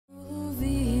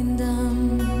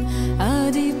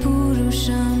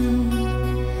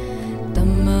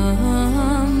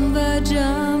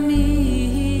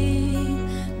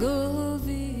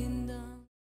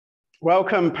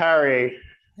Welcome, Pari.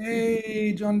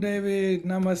 Hey, John David,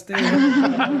 namaste.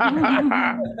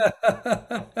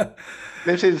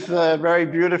 This is very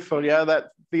beautiful. Yeah,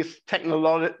 that this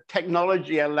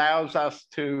technology allows us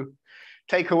to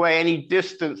take away any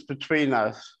distance between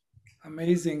us.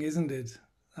 Amazing, isn't it?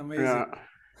 Amazing.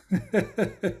 Yeah.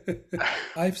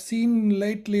 I've seen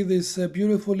lately this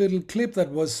beautiful little clip that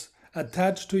was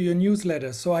attached to your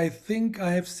newsletter. So I think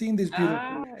I have seen this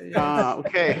beautiful.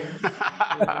 Okay.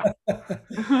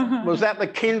 Was that the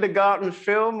kindergarten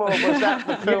film or was that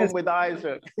the Yes, film with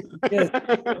Isaac? yes.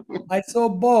 I saw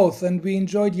both, and we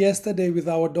enjoyed yesterday with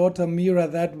our daughter Mira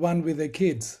that one with the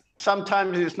kids.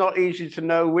 Sometimes it's not easy to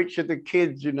know which are the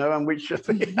kids, and which are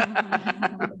the.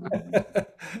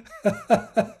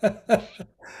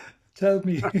 Tell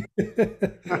me.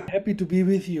 Happy to be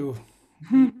with you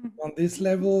on this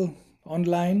level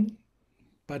online,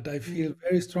 but I feel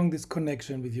very strong this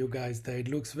connection with you guys there. It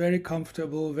looks very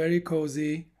comfortable, very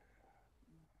cozy,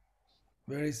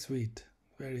 very sweet,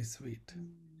 very sweet.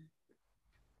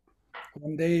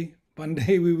 One day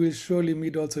we will surely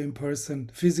meet also in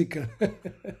person, physical.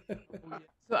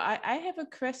 So I have a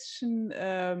question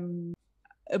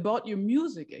about your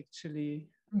music, actually.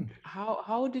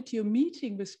 How did your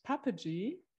meeting with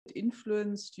Papaji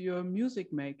influenced your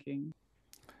music making?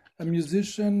 A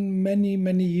musician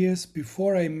many years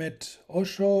before I met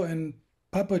Osho and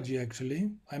Papaji,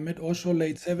 actually. I met Osho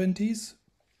late 70s,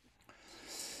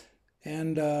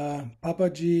 and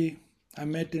Papaji I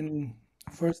met in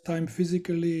first time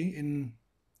physically in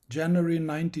January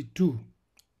 92,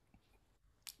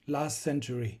 last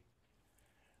century.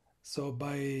 So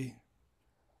by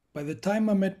the time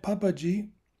I met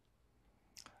Papaji,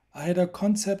 I had a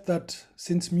concept that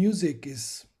since music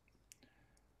is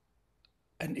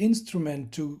an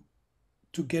instrument to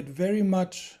get very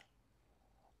much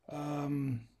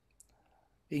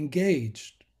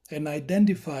engaged and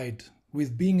identified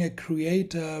with being a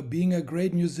creator, being a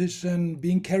great musician,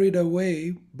 being carried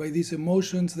away by these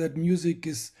emotions that music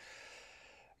is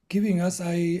giving us,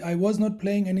 I was not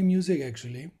playing any music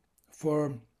actually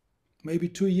for maybe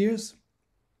 2 years.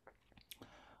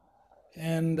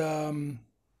 And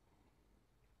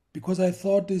because I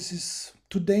thought this is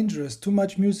too dangerous, too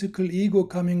much musical ego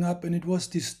coming up, and it was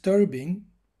disturbing.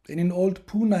 And in old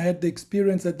Pune, I had the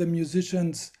experience that the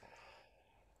musicians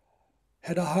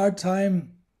had a hard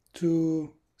time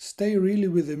to stay really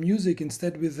with the music,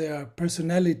 instead with their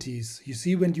personalities. You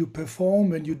see, when you perform,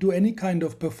 when you do any kind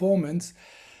of performance,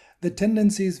 the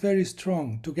tendency is very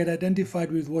strong to get identified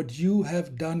with what you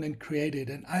have done and created.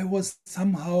 And I was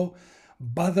somehow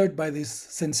bothered by this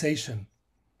sensation.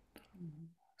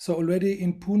 So already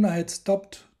in Pune, I had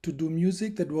stopped to do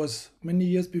music. That was many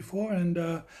years before. And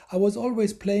I was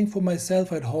always playing for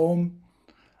myself at home.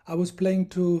 I was playing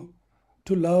to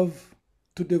love,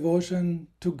 to devotion,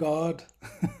 to God.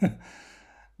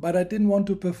 But I didn't want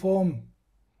to perform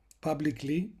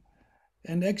publicly.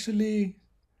 And actually,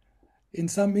 in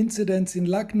some incidents in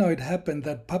Lucknow, it happened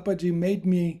that Papaji made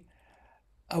me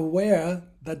aware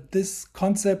that this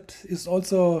concept is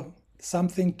also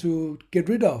something to get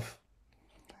rid of.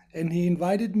 And he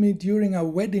invited me during a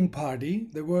wedding party.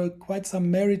 There were quite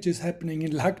some marriages happening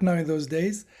in Lucknow in those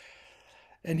days.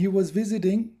 And he was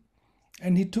visiting,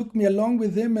 and he took me along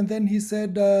with him. And then he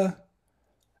said,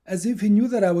 as if he knew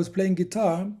that I was playing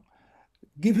guitar,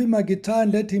 give him a guitar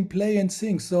and let him play and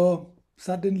sing. So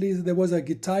suddenly there was a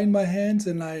guitar in my hands,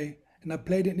 and I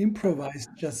played and improvised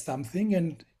just something.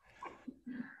 And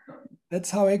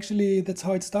that's how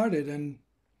it started. And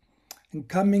in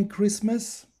coming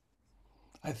Christmas,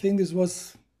 I think this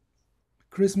was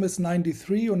Christmas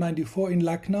 93 or 94 in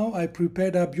Lucknow, I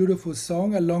prepared a beautiful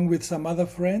song along with some other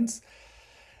friends.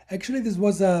 Actually, this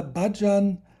was a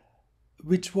bhajan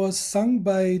which was sung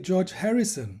by George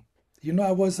Harrison. You know,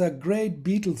 I was a great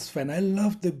Beatles fan. I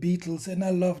loved the Beatles, and I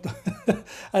loved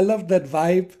I loved that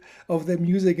vibe of the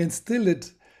music, and still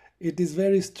it is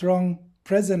very strong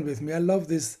present with me. I love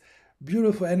this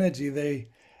beautiful energy they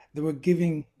were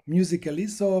giving musically.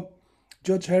 So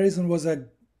George Harrison was a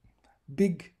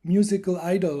big musical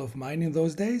idol of mine in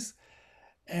those days.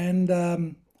 And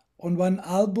on one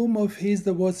album of his,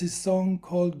 there was this song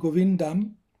called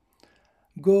Govindam.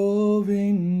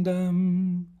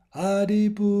 Govindam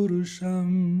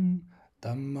Adipurusham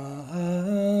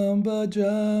Tammaham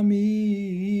Bhajami.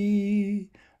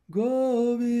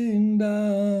 Govindam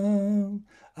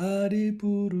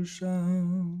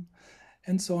Adipurusham.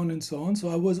 And so on and so on. So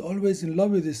I was always in love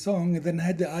with this song, and then I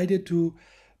had the idea to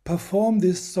perform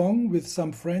this song with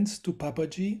some friends to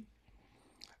Papaji.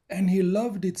 And he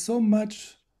loved it so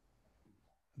much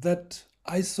that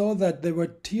I saw that there were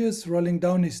tears rolling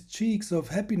down his cheeks of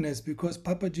happiness because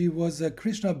Papaji was a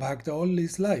Krishna Bhakta all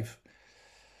his life.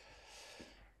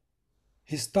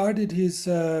 He started his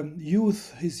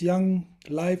youth, his young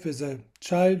life as a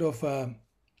child of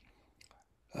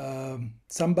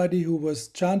somebody who was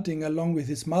chanting along with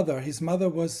his mother. His mother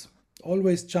was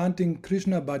always chanting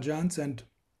Krishna bhajans, and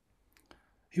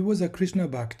he was a Krishna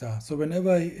Bhakta. So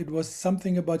whenever it was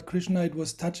something about Krishna, it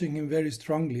was touching him very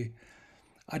strongly.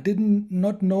 I didn't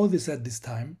not know this at this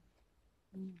time.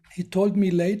 He told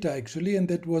me later, actually, and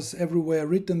that was everywhere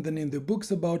written then in the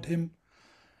books about him.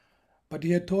 But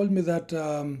he had told me that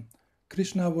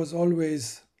Krishna was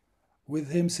always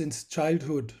with him since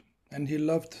childhood, and he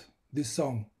loved this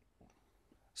song.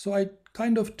 So I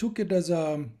kind of took it as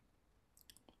a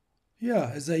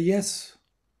yes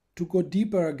to go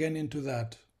deeper again into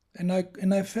that. And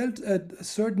I felt a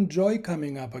certain joy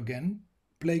coming up again,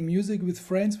 playing music with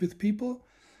friends, with people.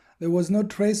 There was no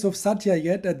trace of Satya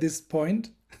yet at this point.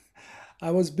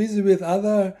 I was busy with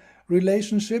other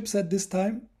relationships at this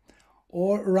time,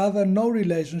 or rather no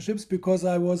relationships, because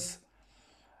I was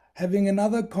having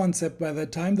another concept by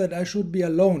that time that I should be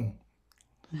alone.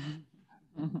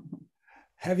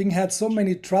 Having had so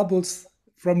many troubles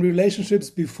from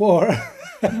relationships before,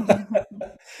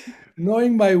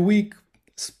 knowing my weak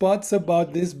spots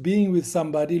about this, being with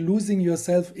somebody, losing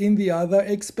yourself in the other,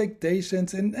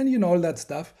 expectations, and you know, all that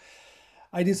stuff,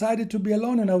 I decided to be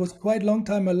alone, and I was quite long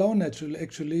time alone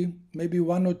actually, maybe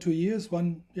 1 or 2 years,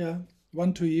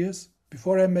 2 years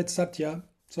before I met Satya.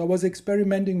 So I was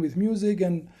experimenting with music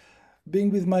and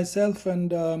being with myself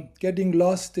and getting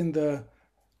lost in the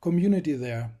community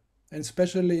there, and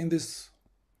especially in this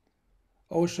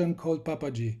ocean called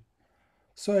Papaji.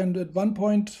 So, and at one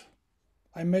point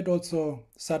I met also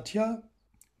Satya.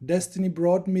 Destiny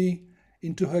brought me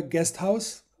into her guest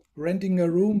house, renting a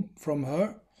room from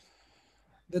her.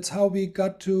 That's how we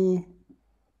got to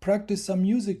practice some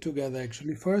music together,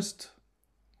 actually. First,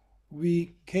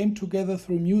 we came together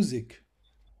through music.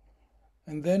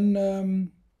 And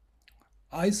then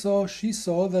she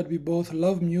saw that we both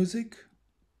love music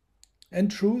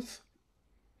and truth.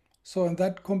 So, and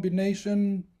that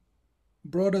combination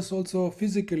brought us also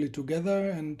physically together,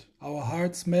 and our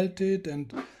hearts melted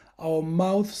and our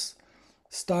mouths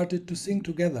started to sing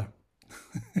together.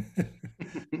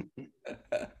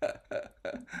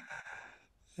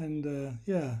 And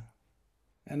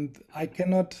and I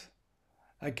cannot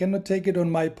take it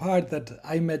on my part that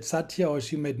I met Satya or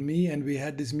she met me and we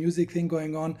had this music thing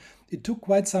going on. It took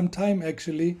quite some time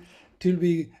actually till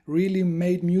we really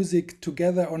made music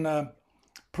together on a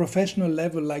professional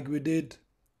level, like we did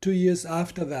 2 years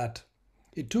after that.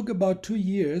 It took about 2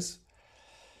 years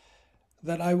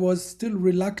that I was still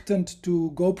reluctant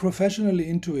to go professionally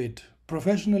into it.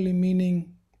 Professionally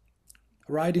meaning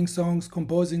writing songs,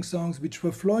 composing songs, which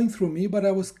were flowing through me, but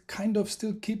I was kind of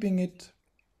still keeping it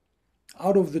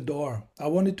out of the door. I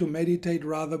wanted to meditate,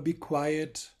 rather be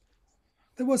quiet.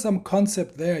 There was some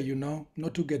concept there, you know,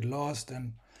 not to get lost,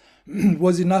 and it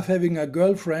was enough having a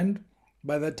girlfriend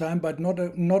by that time, but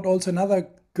not also another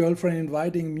girlfriend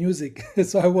inviting music.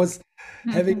 So I was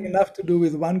having enough to do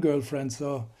with one girlfriend.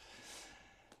 So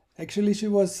actually, she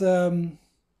was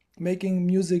making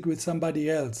music with somebody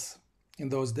else in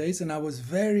those days, and I was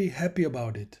very happy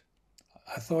about it.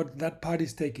 I thought that part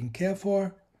is taken care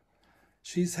for.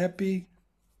 She's happy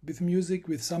with music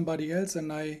with somebody else,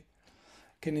 and I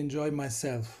can enjoy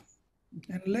myself.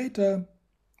 And later,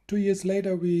 2 years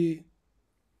later, we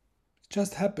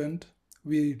just happened.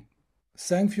 We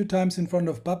sang a few times in front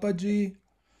of Papaji.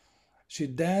 She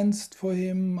danced for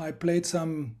him. I played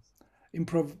some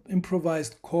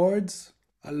improvised chords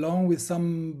along with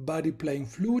somebody playing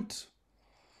flute.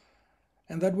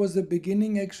 And that was the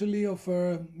beginning actually of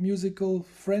a musical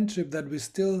friendship that we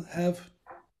still have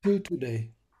till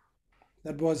today.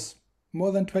 That was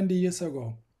more than 20 years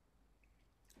ago.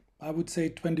 I would say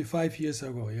 25 years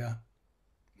ago, yeah.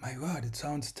 My God, it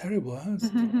sounds terrible, huh?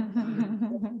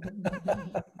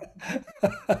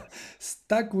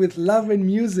 Stuck with love and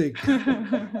music.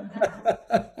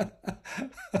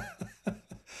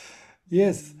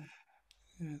 Yes.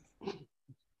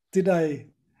 Did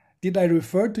I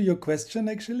refer to your question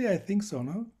actually? I think so,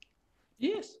 no?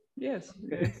 Yes, yes,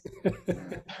 Okay. yes.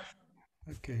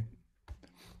 Okay.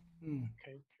 Hmm.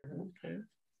 Okay. Okay.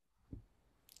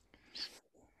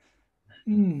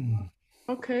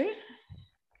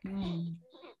 Mm.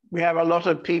 We have a lot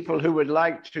of people who would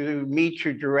like to meet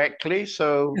you directly,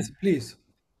 so Yes, please.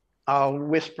 I'll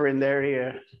whisper in their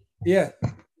ear. Yeah,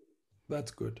 that's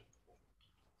good.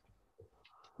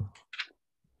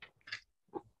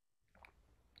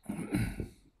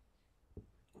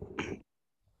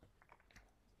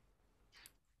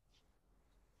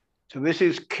 So this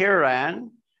is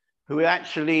Kiran, who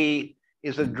actually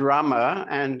is a drummer,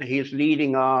 and he's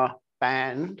leading our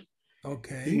band.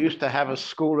 Okay. He used to have a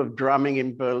school of drumming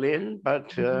in Berlin,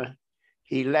 but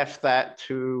he left that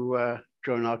to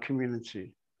join our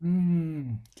community.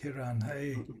 Kiran,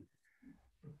 hi.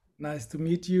 Nice to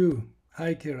meet you.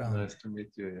 Hi, Kiran. Nice to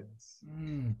meet you, yes.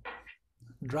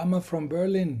 Drummer from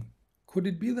Berlin. Could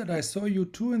it be that I saw you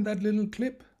too in that little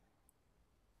clip?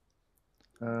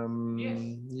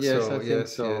 Yes, I think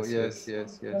so. Yes.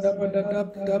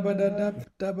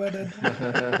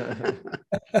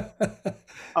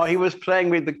 Oh, he was playing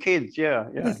with the kids. Yeah,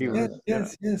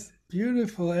 Yes.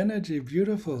 Beautiful energy,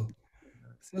 beautiful.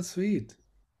 So sweet.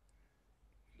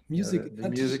 Music, the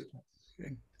music.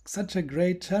 Such a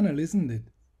great channel, isn't it?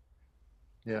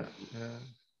 Yeah.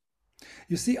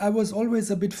 You see, I was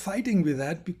always a bit fighting with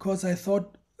that because I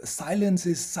thought silence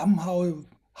is somehow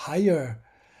higher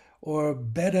or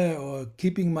better, or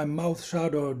keeping my mouth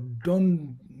shut, or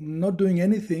not doing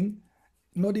anything,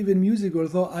 not even music,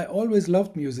 although I always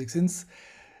loved music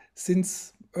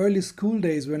since early school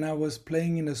days when I was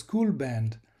playing in a school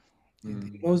band.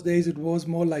 In those days it was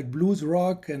more like blues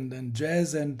rock and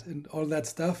jazz and all that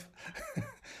stuff.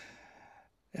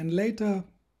 And later,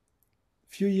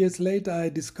 few years later, I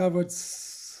discovered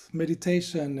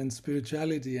meditation and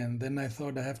spirituality, and then I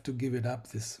thought I have to give it up,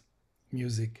 this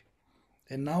music.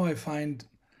 And now I find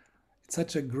it's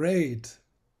such a great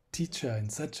teacher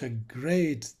and such a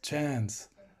great chance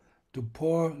to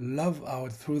pour love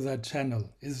out through that channel,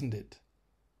 isn't it?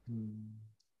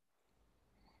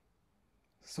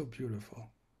 So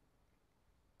beautiful.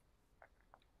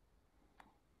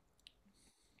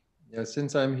 Yeah,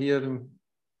 since I'm here,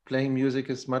 playing music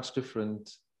is much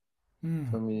different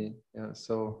for me. Yeah,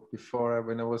 so before,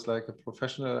 when I was like a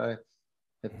professional, I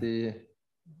had the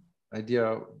idea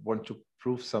I want to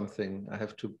prove something. I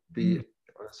have to be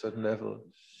on a certain level.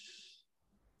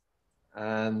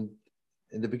 And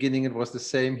in the beginning, it was the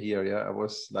same here. Yeah, I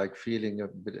was like feeling a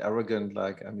bit arrogant,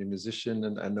 like I'm a musician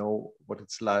and I know what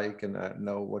it's like and I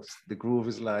know what the groove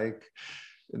is like.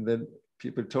 And then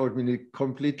people told me in a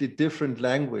completely different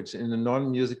language, in a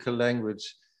non-musical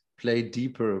language, play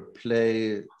deeper,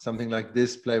 play something like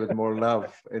this, play with more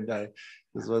love. And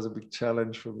this was a big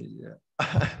challenge for me. Yeah.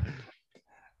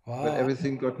 Wow. But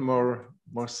everything got more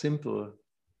simple,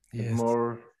 yes. And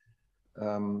more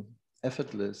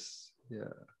effortless.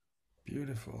 Yeah.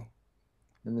 Beautiful.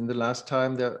 And in the last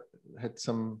time,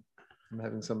 I'm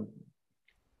having some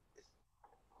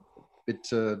bit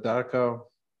darker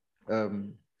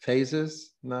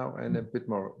phases now, and a bit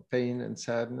more pain and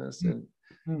sadness. And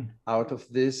out of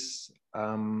this,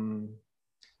 I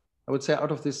would say,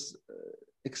 out of this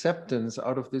acceptance,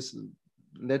 out of this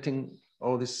letting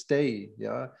all this stay,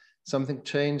 yeah, something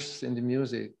changed in the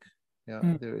music.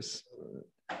 Yeah,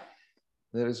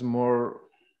 there is more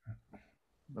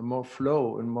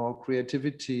flow and more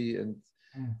creativity and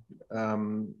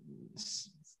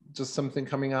just something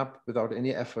coming up without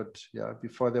any effort. Yeah,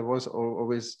 before there was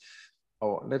always,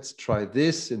 oh, let's try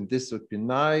this and this would be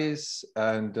nice,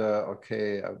 and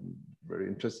okay, I'm very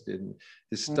interested in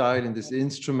this style and this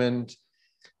instrument.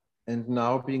 And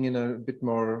now being in a bit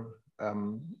more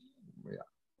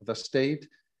the state,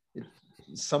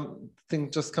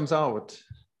 something just comes out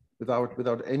without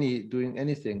doing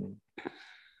anything.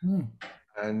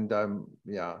 And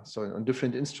so on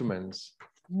different instruments.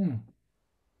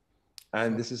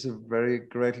 And this is a very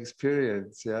great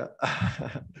experience. Yeah.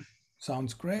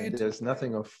 Sounds great. And there's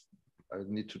nothing of I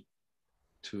need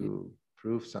to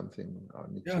prove something. I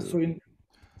need to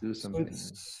do something.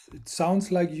 So it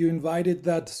sounds like you invited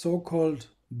that so-called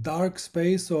dark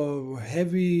space or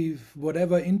heavy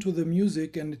whatever into the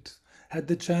music, and it had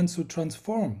the chance to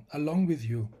transform along with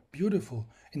you. Beautiful.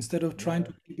 Instead of trying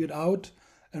to keep it out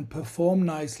and perform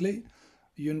nicely,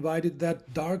 you invited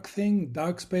that dark thing,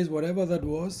 dark space, whatever that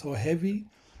was, or heavy,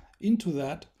 into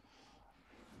that,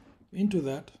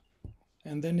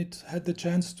 and then it had the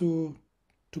chance to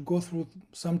go through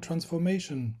some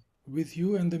transformation with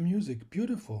you and the music.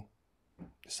 Beautiful.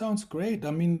 Sounds great.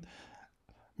 I mean,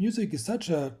 music is such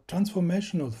a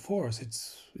transformational force.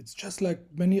 It's just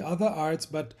like many other arts,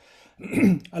 but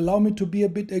allow me to be a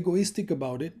bit egoistic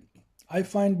about it. I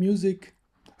find music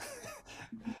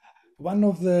one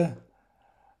of the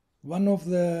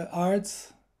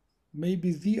arts,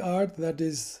 maybe the art that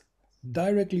is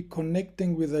directly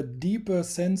connecting with a deeper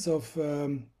sense of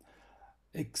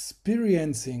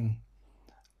experiencing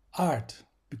art,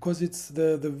 because it's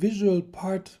the visual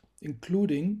part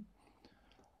including,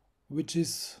 which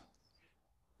is,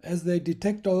 as they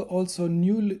detect also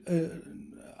new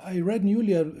I read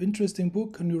newly an interesting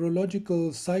book,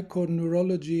 neurological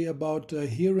psychoneurology, about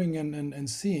hearing and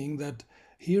seeing, that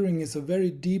hearing is a very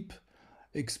deep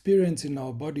experience in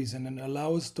our bodies and it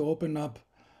allows us to open up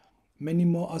many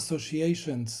more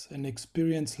associations and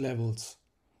experience levels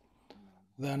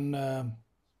than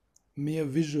mere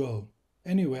visual.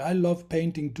 Anyway, I love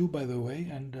painting too, by the way,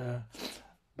 and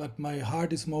but my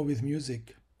heart is more with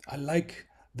music. I like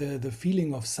the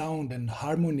feeling of sound and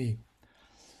harmony.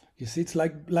 You see, it's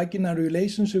like in a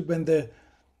relationship when the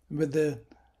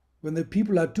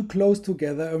people are too close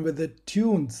together and when the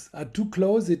tunes are too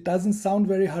close, it doesn't sound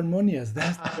very harmonious. There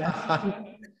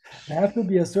have to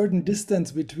be a certain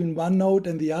distance between one note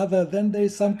and the other. Then there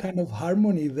is some kind of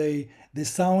harmony. They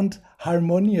sound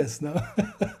harmonious now.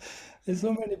 There's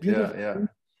so many beautiful things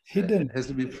hidden. It has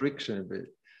to be friction a bit.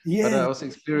 Yeah. But I also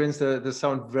experienced the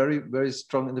sound very, very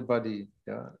strong in the body.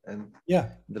 Yeah. And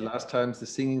the last times the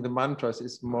singing the mantras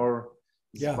is more,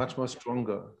 much more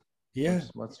stronger. Yeah.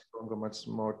 Much stronger, much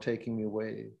more taking me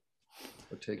away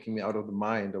or taking me out of the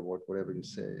mind or whatever you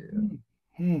say.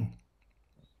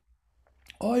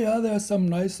 Oh yeah, there are some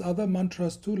nice other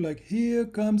mantras too, like "Here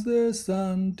comes the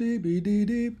sun, deep, deep,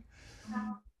 deep."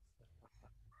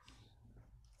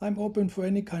 I'm open for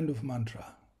any kind of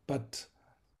mantra, but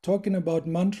talking about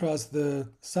mantras,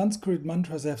 the Sanskrit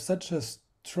mantras have such a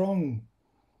strong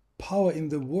power in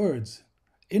the words,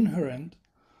 inherent,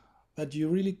 that you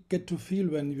really get to feel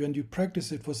when you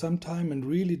practice it for some time and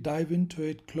really dive into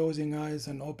it, closing eyes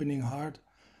and opening heart.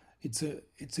 It's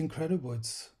incredible.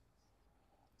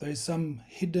 There is some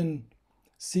hidden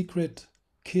secret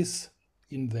kiss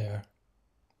in there.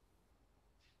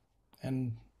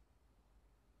 And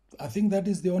I think that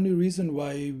is the only reason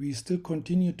why we still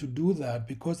continue to do that,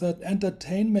 because that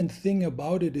entertainment thing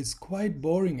about it is quite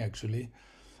boring actually.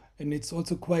 And it's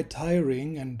also quite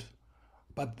tiring.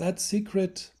 But that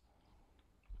secret,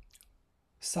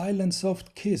 silent,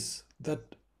 soft kiss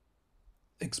that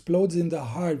explodes in the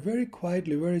heart very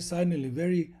quietly, very silently,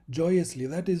 very joyously,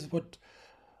 that is what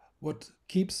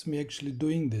keeps me actually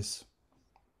doing this.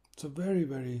 It's a very,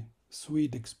 very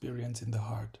sweet experience in the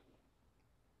heart.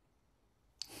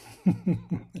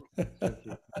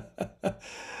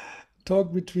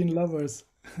 Talk between lovers.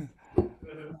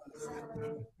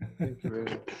 Thank you very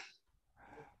much.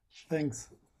 Thanks.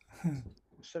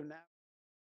 So now,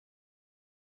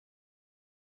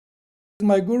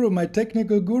 my guru, my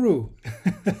technical guru.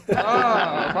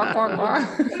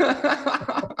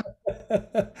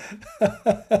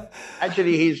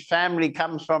 actually, his family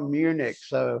comes from Munich,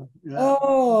 so.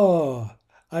 Oh,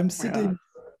 I'm sitting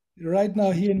right now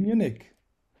here in Munich.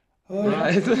 Oh,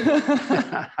 right.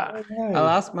 right. I'll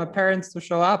ask my parents to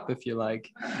show up if you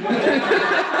like.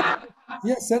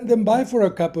 Yeah, send them by for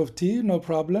a cup of tea, no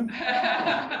problem.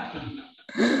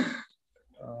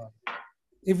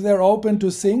 If they're open to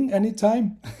sing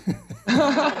anytime.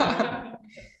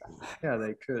 Yeah,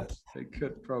 they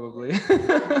could probably.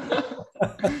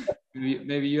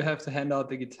 maybe you have to hand out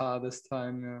the guitar this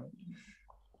time. Yeah.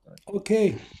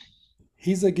 Okay.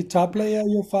 He's a guitar player,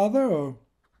 your father, or?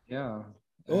 Yeah.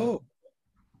 Oh.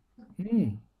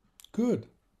 Good.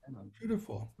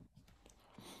 Beautiful.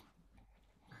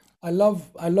 I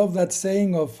love that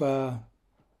saying of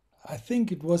I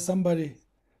think it was somebody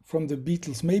from the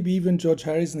Beatles, maybe even George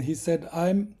Harrison. He said,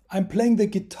 I'm playing the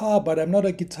guitar, but I'm not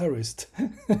a guitarist.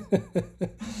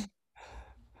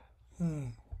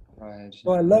 Right.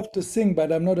 So I love to sing,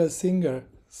 but I'm not a singer.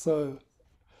 So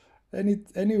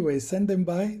anyway, send them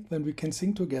by, then we can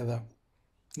sing together.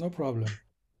 No problem.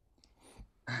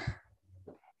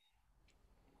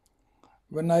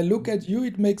 When I look at you,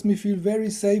 it makes me feel very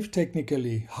safe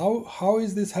technically. How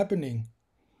is this happening?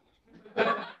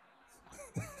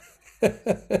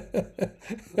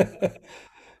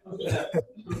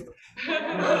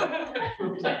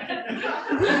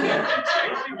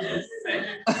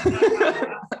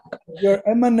 You're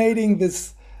emanating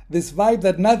this vibe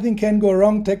that nothing can go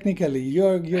wrong technically.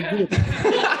 You're good.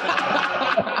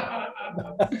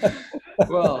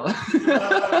 Well.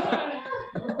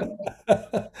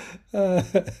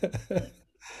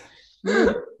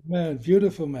 Man,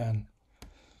 beautiful man.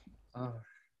 Oh.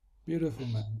 Beautiful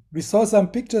man. We saw some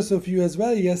pictures of you as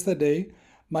well yesterday.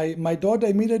 My daughter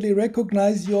immediately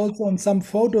recognized you also on some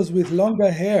photos with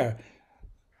longer hair.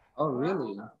 Oh,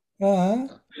 really? Uh-huh.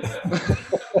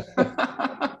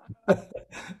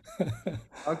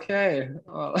 Okay.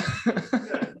 Well.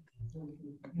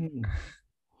 Mm.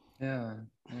 Yeah.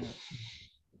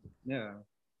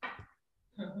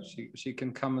 She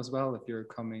can come as well if you're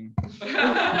coming.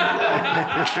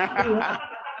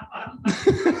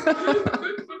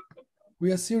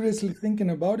 We are seriously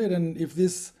thinking about it, and if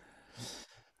this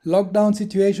lockdown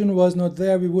situation was not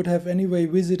there, we would have anyway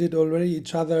visited already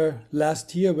each other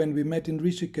last year when we met in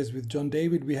Rishikesh with John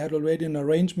David. We had already an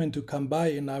arrangement to come by,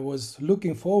 and I was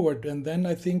looking forward. And then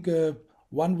I think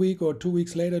 1 week or 2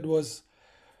 weeks later, it was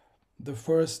the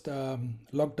first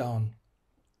lockdown.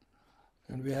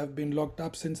 And we have been locked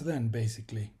up since then,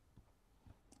 basically.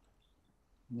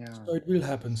 Yeah. So it will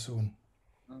happen soon.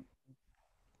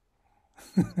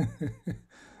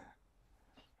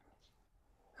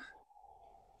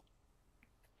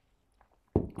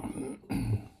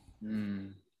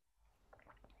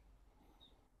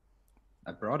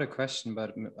 I brought a question,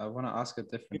 but I want to ask a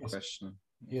different Yes. question.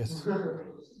 Yes.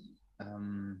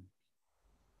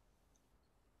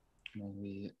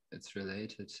 Maybe it's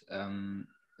related.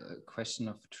 A question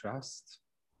of trust.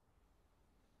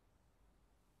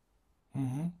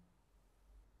 Mm-hmm.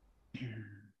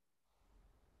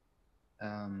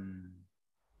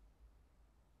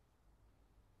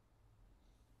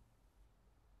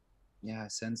 Yeah, I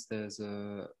sense there's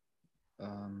a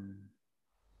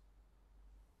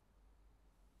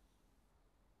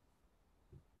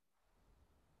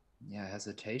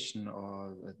hesitation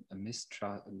or a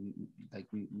mistrust, like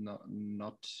not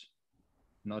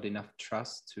enough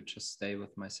trust to just stay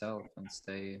with myself and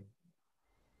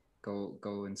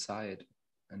go inside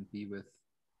and be with.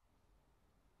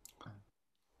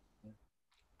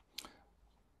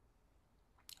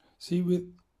 See,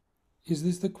 is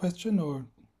this the question or?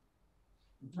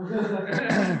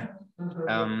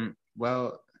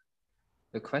 Well,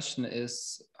 the question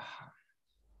is,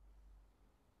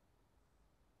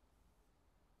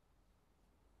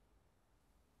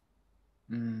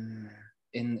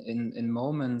 in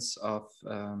moments of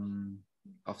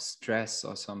stress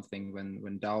or something,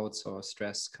 when doubts or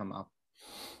stress come up,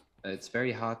 it's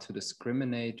very hard to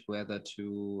discriminate whether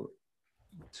to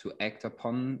act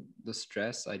upon the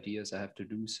stress ideas. I have to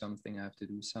do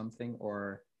something,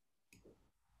 or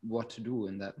what to do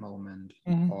in that moment,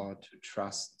 or to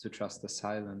trust the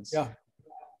silence.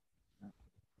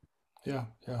 Yeah.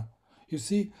 You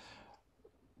see,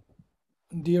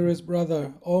 dearest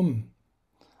brother Om,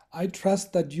 I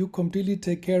trust that you completely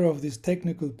take care of this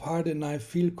technical part, and I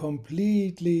feel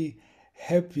completely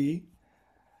happy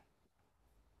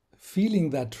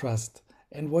feeling that trust.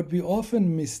 And what we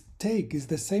often mistake is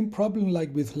the same problem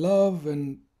like with love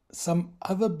and some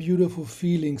other beautiful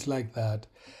feelings like that.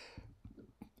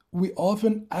 We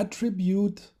often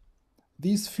attribute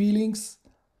these feelings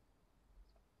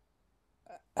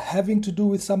having to do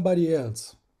with somebody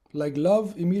else. Like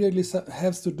love immediately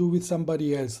has to do with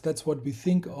somebody else. That's what we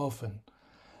think often.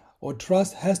 Or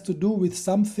trust has to do with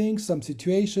something, some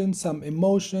situation, some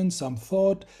emotion, some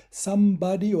thought,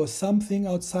 somebody or something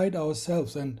outside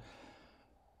ourselves. And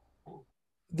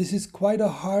this is quite a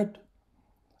hard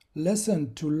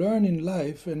lesson to learn in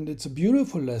life, and it's a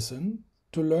beautiful lesson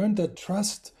to learn that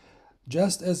trust,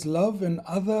 just as love and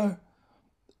other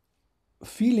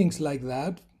feelings like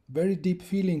that, very deep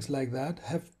feelings like that,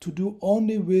 have to do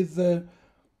only with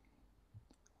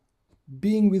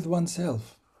being with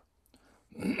oneself.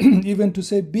 Even to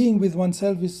say being with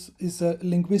oneself is a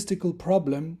linguistical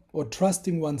problem, or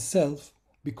trusting oneself,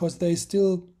 because there is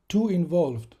still two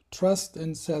involved, trust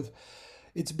and self.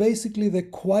 It's basically the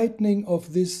quietening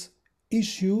of this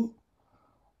issue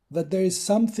that there is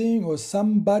something or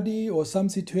somebody or some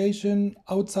situation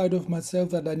outside of myself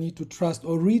that I need to trust,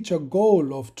 or reach a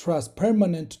goal of trust,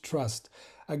 permanent trust,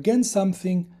 against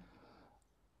something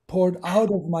poured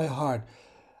out of my heart.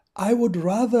 I would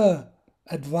rather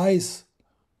advise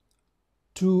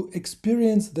to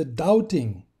experience the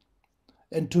doubting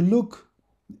and to look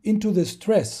into the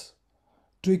stress,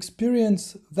 to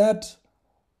experience that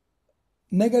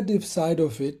negative side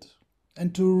of it,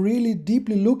 and to really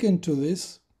deeply look into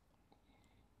this,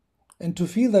 and to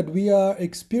feel that we are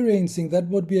experiencing that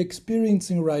what we are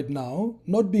experiencing right now,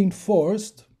 not being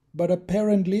forced, but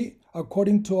apparently,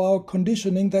 according to our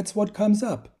conditioning, that's what comes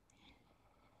up.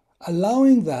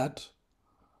 Allowing that,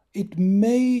 it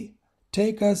may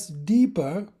take us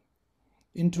deeper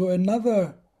into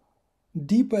another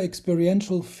deeper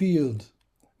experiential field,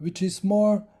 which is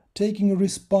more taking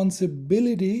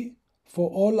responsibility for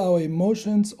all our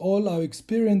emotions, all our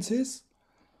experiences.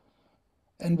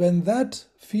 And when that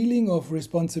feeling of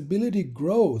responsibility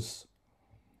grows,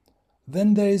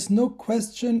 then there is no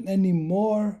question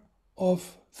anymore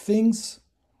of things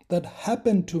that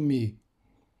happen to me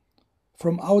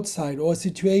from outside, or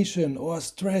situation or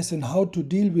stress, and how to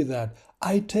deal with that.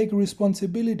 I take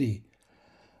responsibility.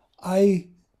 I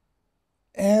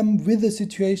am with the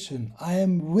situation. I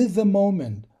am with the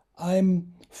moment.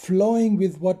 I'm flowing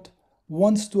with what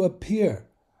wants to appear.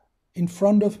 in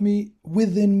front of me,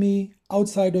 within me,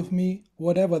 outside of me,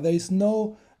 whatever. There is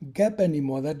no gap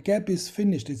anymore. That gap is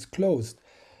finished, it's closed.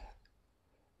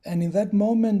 And in that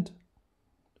moment,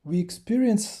 we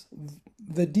experience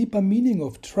the deeper meaning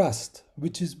of trust,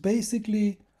 which is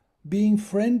basically being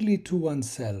friendly to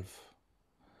oneself,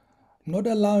 not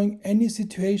allowing any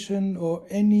situation or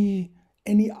any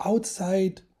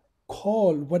outside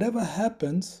call, whatever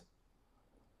happens.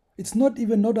 It's not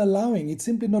even not allowing, it's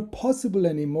simply not possible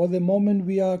anymore the moment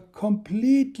we are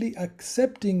completely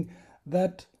accepting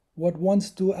that what wants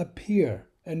to appear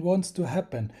and wants to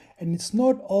happen. And it's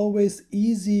not always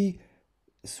easy,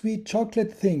 sweet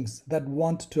chocolate things that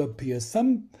want to appear.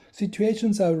 Some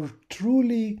situations are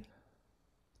truly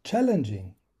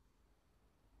challenging.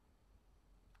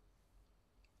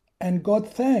 And God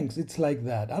thanks it's like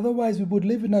that. Otherwise, we would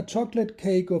live in a chocolate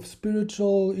cake of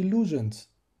spiritual illusions.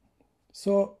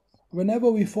 So,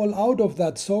 whenever we fall out of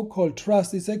that so-called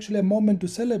trust, it's actually a moment to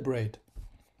celebrate.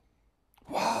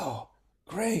 Wow,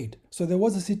 great. So there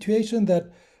was a situation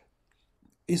that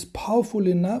is powerful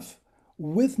enough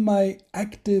with my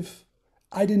active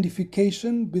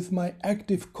identification, with my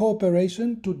active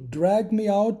cooperation to drag me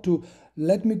out, to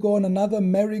let me go on another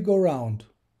merry-go-round.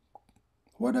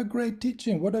 What a great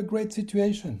teaching, what a great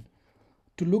situation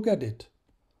to look at it,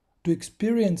 to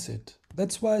experience it.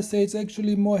 That's why I say it's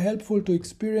actually more helpful to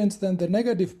experience than the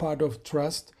negative part of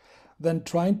trust than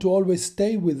trying to always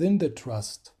stay within the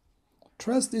trust.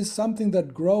 Trust is something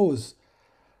that grows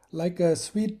like a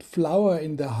sweet flower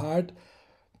in the heart.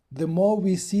 The more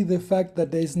we see the fact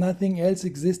that there is nothing else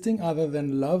existing other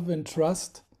than love and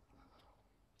trust.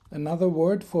 Another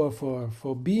word for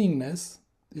beingness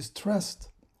is trust.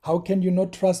 How can you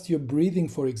not trust your breathing,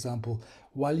 for example,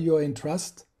 while you're in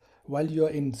trust, while you're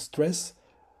in stress?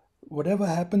 Whatever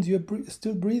happens, you're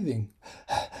still breathing.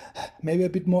 Maybe a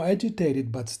bit more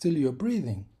agitated, but still you're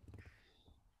breathing.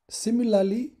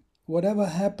 Similarly, whatever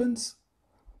happens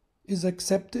is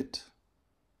accepted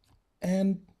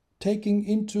and taking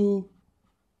into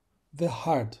the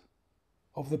heart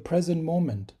of the present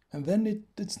moment. And then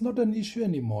it's not an issue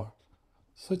anymore.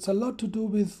 So it's a lot to do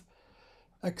with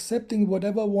accepting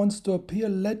whatever wants to appear,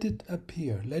 let it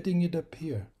appear, letting it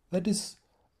appear. That is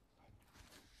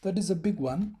a big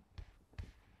one.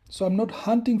 So I'm not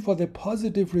hunting for the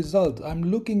positive result. I'm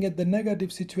looking at the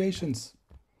negative situations.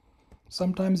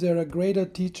 Sometimes they're a greater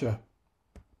teacher.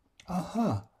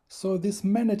 Aha, so this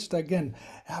managed again.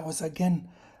 I was again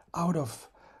out of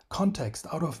context,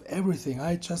 out of everything.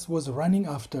 I just was running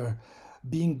after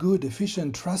being good,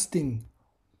 efficient, trusting.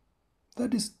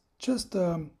 That is just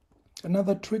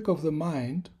another trick of the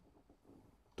mind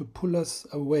to pull us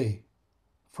away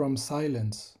from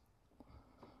silence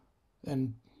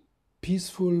and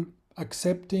peaceful,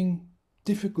 accepting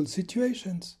difficult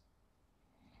situations.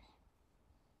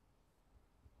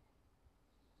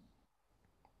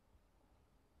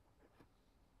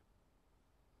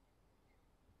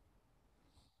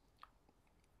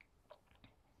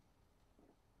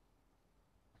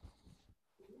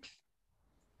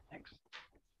 Thanks.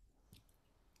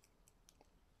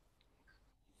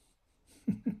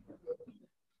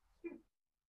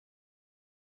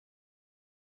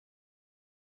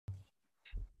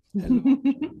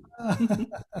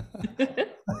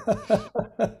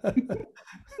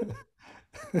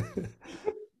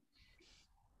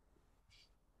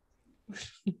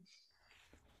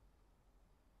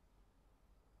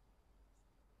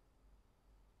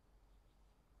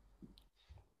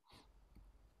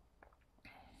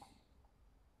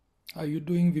 Are you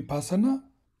doing Vipassana?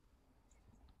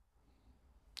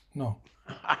 No.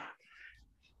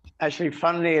 Actually,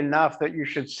 funnily enough that you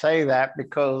should say that,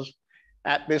 because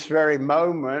at this very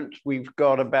moment, we've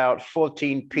got about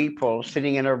 14 people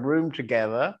sitting in a room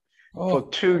together for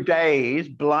 2 days,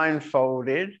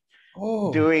 blindfolded,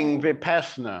 doing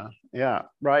Vipassana. Yeah,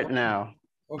 right now.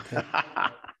 Okay.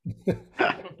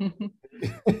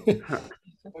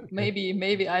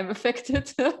 Maybe I'm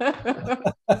affected.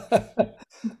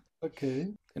 Okay.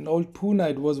 In Old Pune,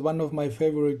 it was one of my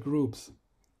favorite groups.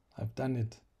 I've done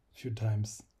it a few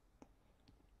times.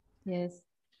 Yes,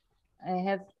 I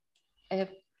have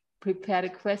prepared a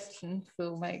question.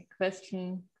 So my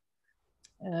question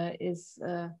is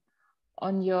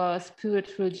on your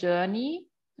spiritual journey.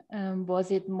 Was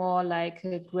it more like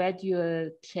a gradual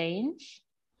change,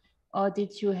 or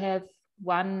did you have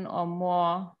one or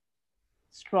more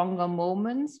stronger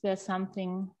moments where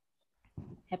something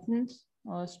happened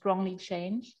or strongly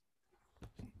changed?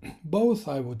 Both,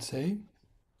 I would say.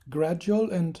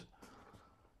 Gradual and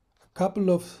a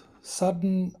couple of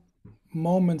sudden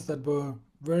moments that were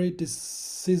very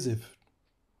decisive.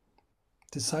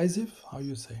 Decisive? How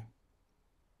you say?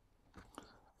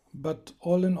 But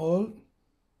all in all,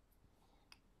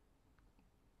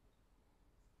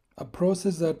 a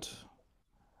process that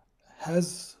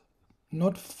has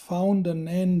not found an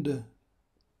end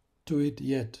to it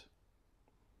yet.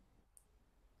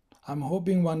 I'm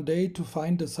hoping one day to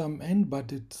find some end,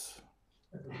 but it's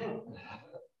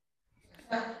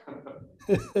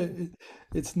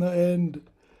no end.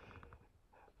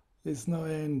 It's no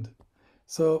end.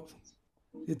 So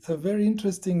it's a very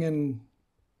interesting and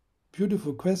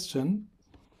beautiful question,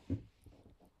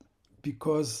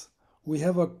 because we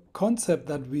have a concept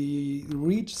that we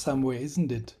reach somewhere, isn't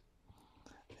it?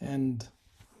 And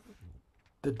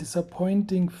the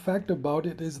disappointing fact about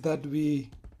it is that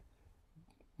we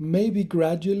maybe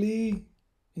gradually,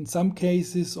 in some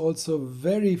cases also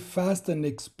very fast and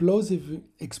explosively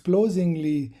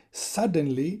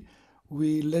suddenly,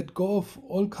 we let go of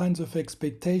all kinds of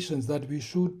expectations that we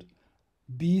should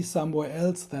be somewhere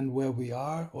else than where we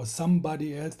are, or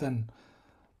somebody else than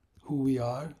who we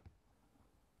are.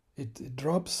 It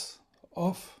drops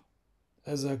off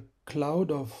as a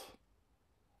cloud of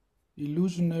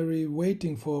illusionary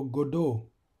waiting for Godot,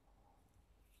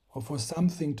 or for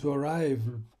something to arrive.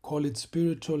 Call it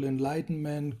spiritual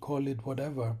enlightenment, call it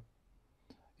whatever.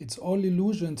 It's all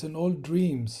illusions and all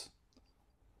dreams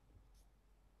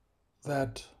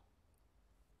that,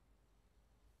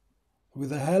 with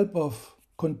the help of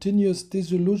continuous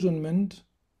disillusionment,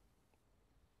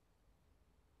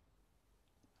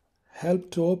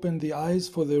 help to open the eyes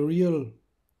for the real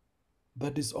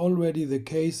that is already the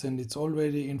case, and it's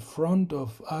already in front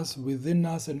of us, within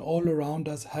us, and all around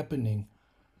us happening.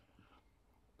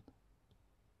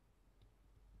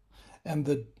 And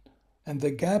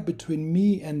the gap between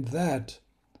me and that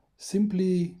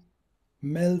simply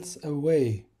melts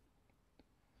away.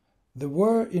 There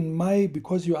were in my,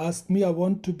 because you asked me, I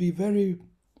want to be very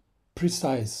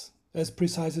precise as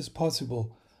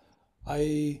possible.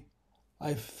 I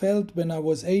felt when I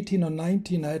was 18 or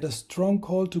 19, I had a strong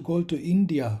call to go to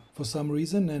India for some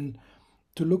reason and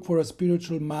to look for a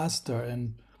spiritual master.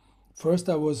 And first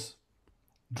I was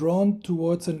drawn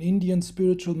towards an Indian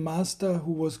spiritual master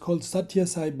who was called Satya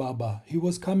Sai Baba. He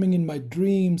was coming in my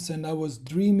dreams, and I was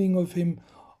dreaming of him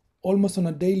almost on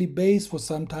a daily basis for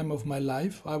some time of my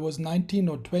life. I was 19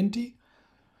 or 20,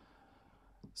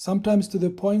 sometimes to the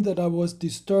point that I was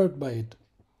disturbed by it.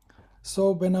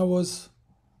 So when I was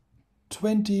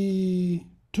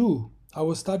 22, I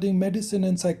was studying medicine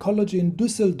and psychology in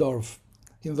Düsseldorf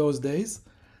in those days,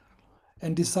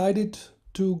 and decided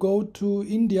to go to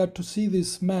India to see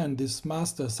this man, this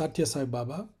master, Satya Sai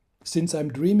Baba, since I'm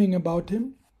dreaming about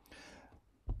him.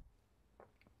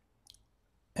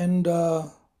 And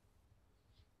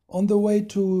on the way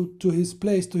to his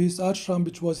place, to his ashram,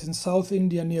 which was in South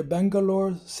India near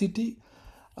Bangalore city,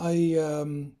 I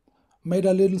made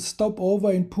a little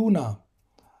stopover in Pune,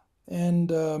 and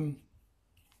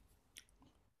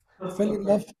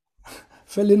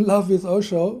fell in love with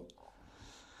Osho.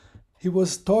 He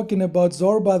was talking about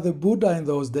Zorba the Buddha in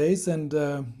those days, and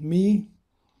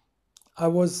I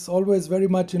was always very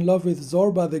much in love with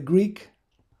Zorba the Greek,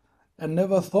 and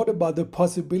never thought about the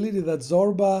possibility that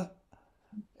Zorba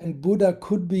and Buddha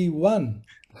could be one.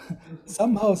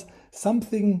 Somehow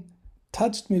something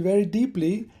touched me very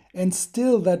deeply, and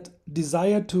still that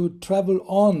desire to travel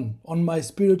on my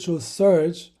spiritual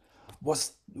search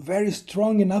was very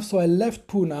strong enough. So I left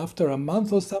Pune after a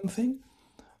month or something,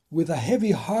 with a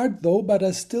heavy heart though, but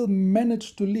I still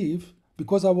managed to leave,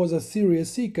 because I was a serious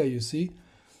seeker, you see.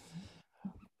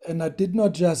 And I did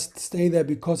not just stay there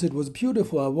because it was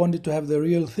beautiful. I wanted to have the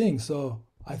real thing. So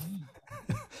I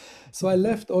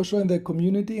left Osho and the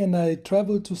community, and I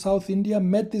traveled to South India,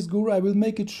 met this guru. I will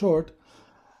make it short.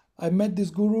 I met this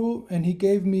guru, and he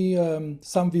gave me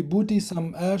some vibhuti,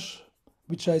 some ash,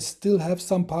 which I still have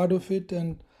some part of it.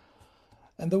 And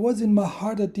there was in my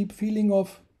heart a deep feeling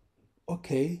of,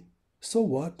 okay, so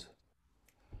what?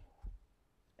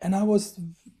 And I was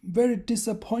very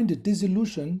disappointed,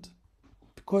 disillusioned,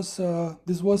 because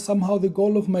this was somehow the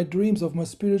goal of my dreams, of my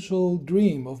spiritual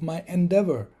dream, of my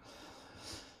endeavor.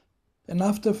 And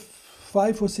after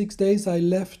 5 or 6 days, I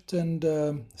left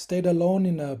and stayed alone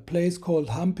in a place called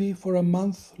Hampi for a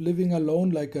month, living alone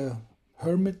like a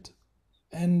hermit.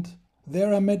 And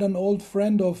there I met an old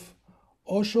friend of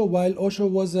Osho. While Osho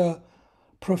was a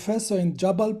professor in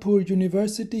Jabalpur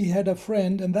University, he had a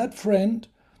friend, and that friend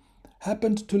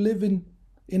happened to live in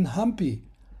Hampi.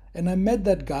 And I met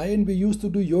that guy, and we used to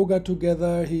do yoga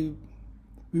together.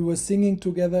 We were singing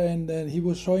together, and he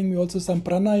was showing me also some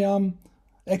pranayam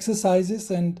exercises.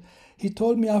 And he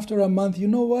told me after a month, you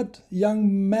know what,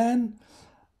 young man,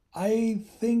 I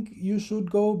think you should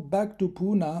go back to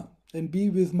Pune and be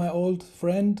with my old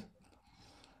friend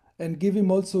and give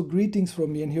him also greetings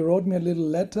from me. And he wrote me a little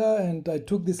letter, and I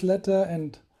took this letter,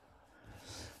 and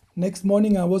next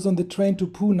morning I was on the train to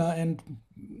Pune, and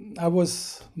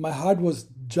my heart was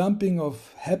jumping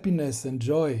of happiness and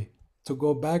joy to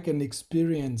go back and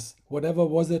experience whatever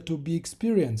was there to be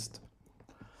experienced.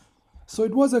 So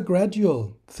it was a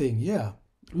gradual thing, yeah.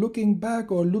 Looking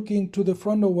back or looking to the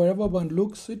front or wherever one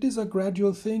looks, it is a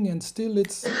gradual thing, and still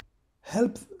it's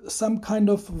helped some kind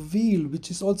of veil, which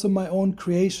is also my own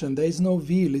creation. There is no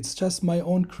veil, it's just my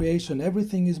own creation.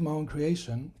 Everything is my own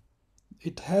creation.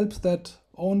 It helps that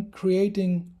own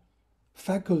creating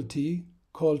faculty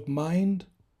called mind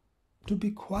to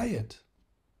be quiet.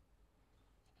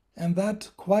 And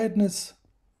that quietness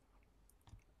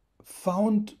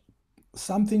found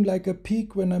something like a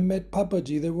peak when I met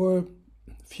Papaji. There were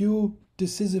few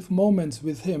decisive moments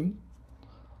with him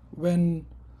when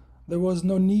there was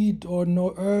no need or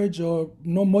no urge or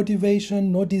no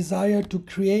motivation, no desire to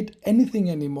create anything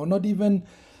anymore, not even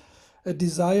a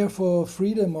desire for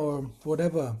freedom or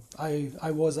whatever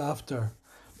I was after.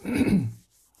 And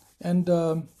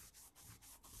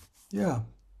yeah,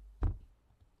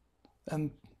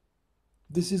 and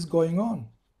this is going on.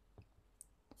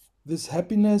 This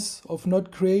happiness of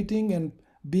not creating and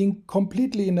being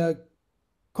completely in a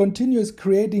continuous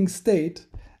creating state,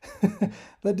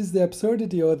 that is the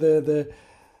absurdity or the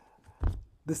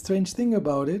strange thing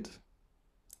about it.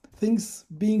 Things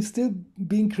still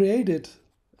being created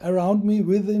around me,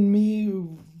 within me,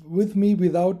 with me,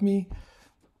 without me.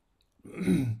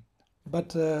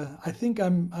 But I think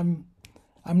I'm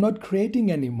not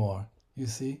creating anymore, you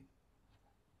see.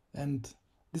 And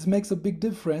this makes a big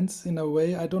difference in a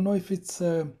way. I don't know if it's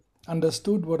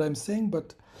understood what I'm saying,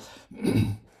 but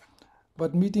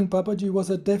but meeting Papaji was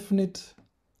a definite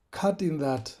cut in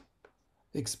that,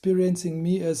 experiencing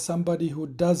me as somebody who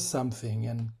does something,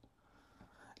 and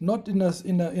not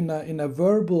in a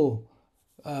verbal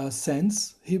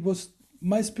sense. He was,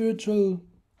 my spiritual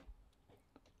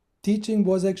teaching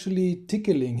was actually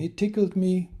tickling. He tickled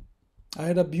me. I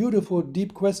had a beautiful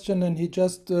deep question, and he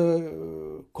just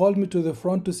called me to the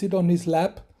front to sit on his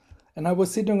lap, and I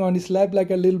was sitting on his lap like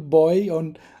a little boy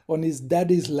on his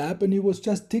daddy's lap, and he was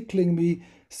just tickling me,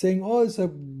 saying, "Oh, it's a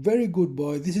very good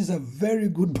boy. This is a very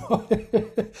good boy."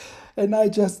 And I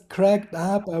just cracked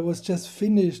up. I was just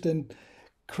finished and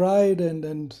cried,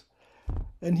 and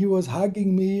he was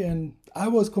hugging me, and I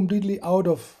was completely out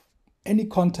of any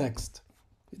context.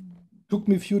 It took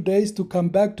me a few days to come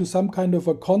back to some kind of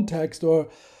a context or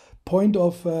point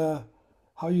of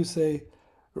how you say,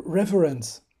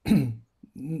 reference.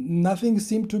 Nothing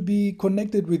seemed to be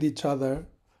connected with each other.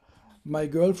 My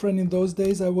girlfriend in those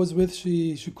days I was with,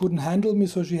 she couldn't handle me,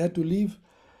 so she had to leave.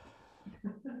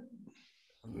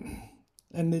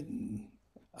 And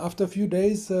after a few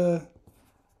days,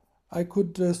 I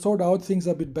could sort out things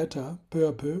a bit better,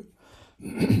 peu à peu.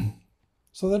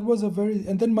 So that was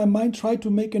and then my mind tried to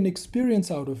make an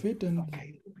experience out of it, and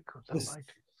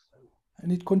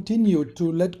and it continued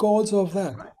to let go also of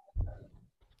that.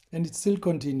 And it's still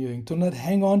continuing to not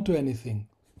hang on to anything.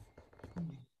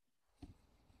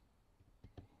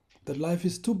 That life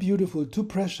is too beautiful, too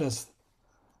precious,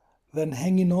 than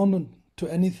hanging on to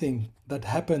anything that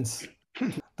happens.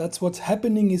 That's what's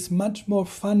happening is much more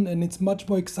fun, and it's much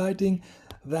more exciting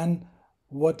than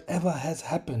whatever has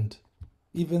happened.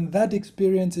 Even that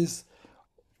experience is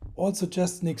also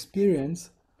just an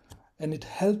experience, and it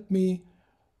helped me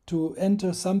to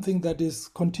enter something that is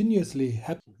continuously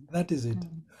happy. That is it.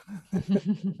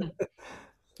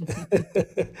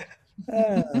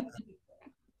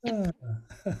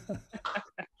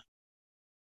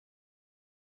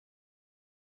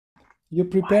 You're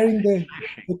preparing the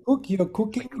cook. You're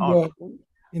cooking. You're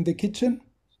in the kitchen.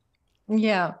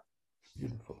 Yeah.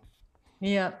 Beautiful.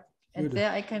 Yeah. And Beautiful.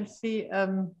 there I can see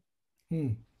I'm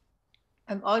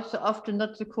also often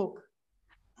not the cook.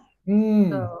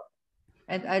 So,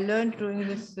 and I learned during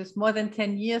this more than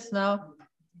 10 years now,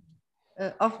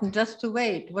 often just to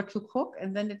wait what to cook,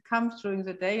 and then it comes during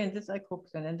the day, and this I cook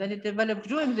then, and then it developed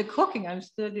during the cooking. I'm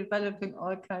still developing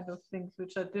all kinds of things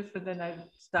which are different than I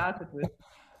started with.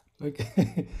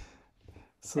 Okay.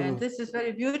 So, and this is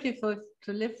very beautiful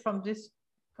to live from this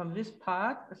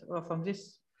part, or from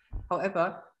this,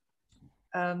 however,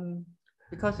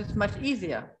 because it's much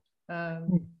easier.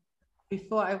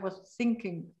 Before I was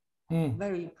thinking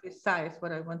very precise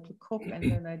what I want to cook, and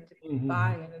then I did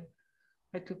buy, and then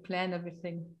had to plan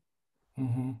everything.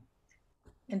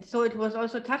 And so it was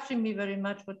also touching me very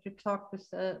much what you talked with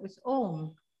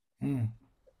Om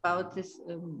about this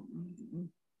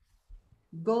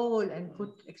goal and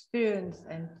good experience,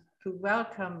 and to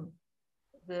welcome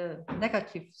the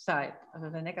negative side, or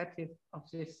the negative of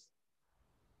this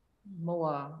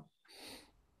more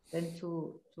than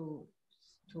to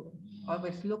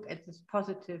always look at this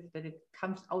positive, that it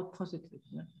comes out positive.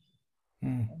 No?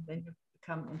 And then you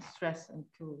become in stress and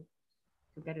to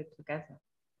get it together.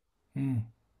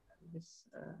 This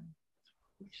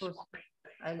was,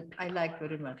 I like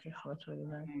very much. It was really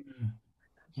nice.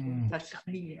 Touched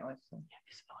me also.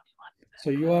 So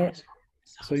you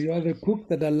are the cook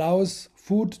that allows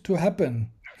food to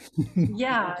happen.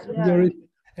 Yeah.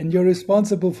 And you're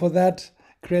responsible for that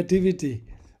creativity.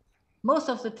 Most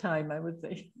of the time, I would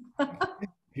say.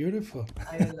 Beautiful.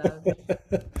 I love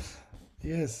it.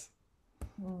 Yes.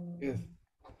 Yes.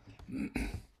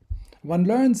 One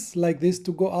learns like this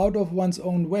to go out of one's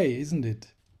own way, isn't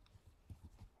it?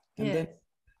 And then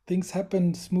things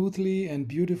happen smoothly and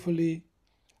beautifully,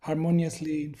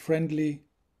 harmoniously, friendly.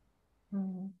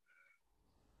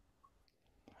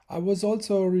 I was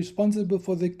also responsible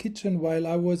for the kitchen while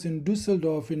I was in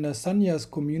Düsseldorf in a sannyas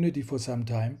community for some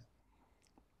time.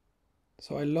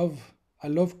 So I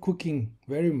love cooking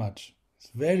very much.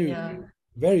 It's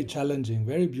very challenging,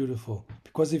 very beautiful.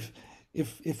 Because if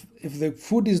the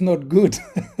food is not good,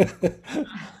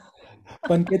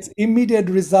 one gets immediate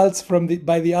results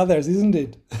by the others, isn't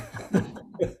it?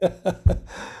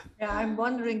 Yeah, I'm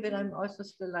wondering that I'm also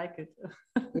still like it.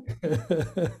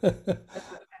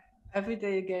 Every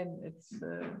day again,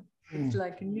 it's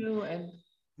like new and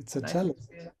it's a challenge.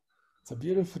 It's a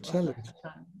beautiful challenge.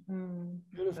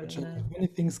 Beautiful challenge. Nice. Many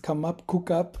things come up, cook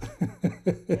up.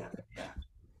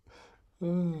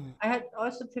 I had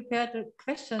also prepared a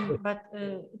question, but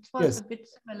it was a bit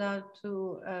similar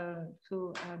to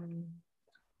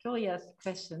Gloria's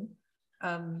question.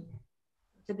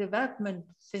 The development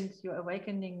since your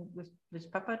awakening with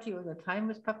Papaji, or the time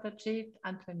with Papaji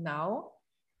until now,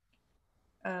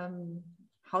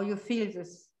 how you feel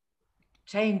this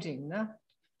changing, no?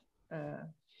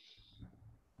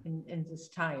 In this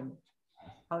time,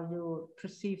 how you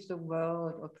perceive the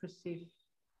world or perceive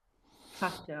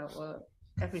Satya or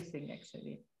everything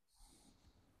actually.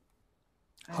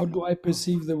 How do I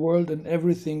perceive the world and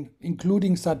everything,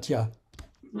 including Satya?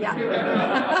 Yeah.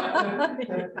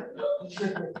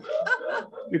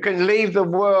 You can leave the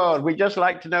world. We just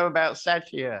like to know about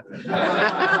Satya.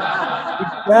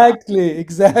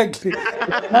 Exactly.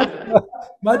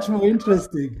 Much more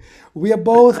interesting. We are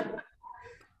both,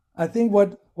 I think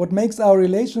what makes our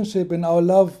relationship and our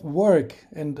love work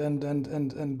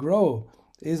and grow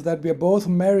is that we are both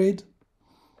married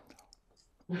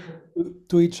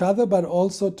to each other, but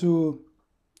also to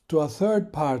a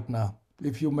third partner,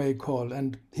 if you may call.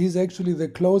 And he's actually the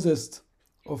closest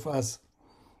of us.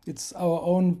 It's our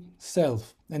own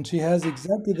self. And she has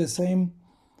exactly the same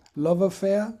love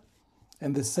affair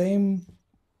and the same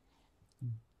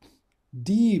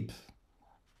deep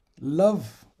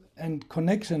love and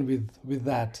connection with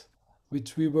that,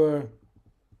 which we were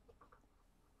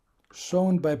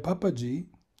shown by Papaji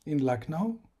in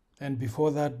Lucknow, and before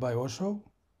that by Osho.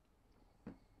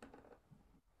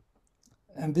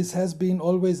 And this has been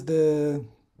always the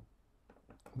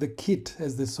kit,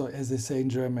 as they say in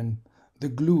German, the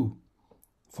glue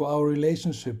for our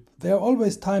relationship. There are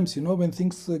always times, when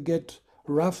things get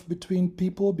rough between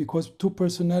people, because two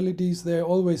personalities, there are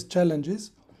always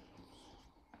challenges.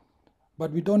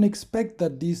 But we don't expect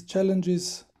that these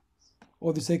challenges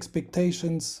or these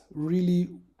expectations really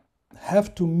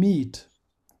have to meet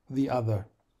the other.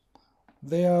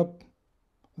 They are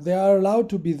allowed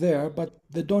to be there, but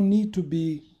they don't need to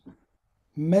be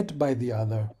met by the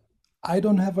other. I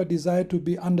don't have a desire to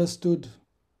be understood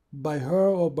by her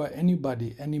or by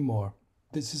anybody anymore.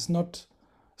 This is not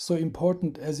so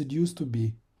important as it used to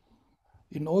be.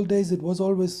 In old days, it was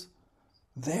always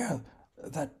there,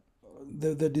 that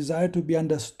the desire to be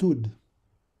understood.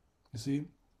 You see,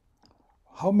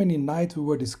 how many nights we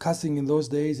were discussing in those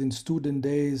days, in student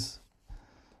days,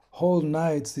 whole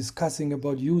nights discussing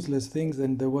about useless things,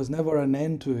 and there was never an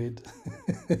end to it.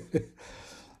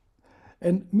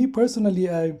 And me personally,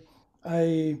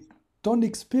 I don't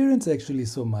experience actually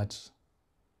so much,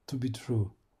 to be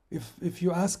true. If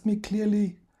you ask me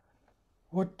clearly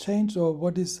what changed or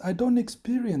what is, I don't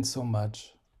experience so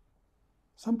much.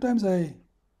 Sometimes I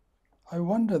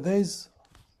wonder, there's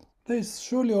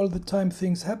surely all the time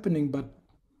things happening, but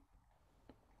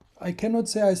I cannot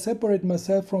say I separate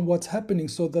myself from what's happening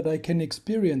so that I can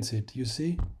experience it, you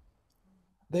see?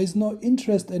 There is no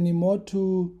interest anymore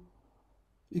to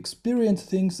experience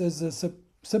things as a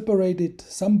separated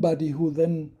somebody who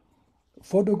then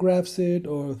photographs it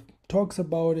or talks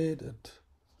about it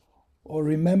or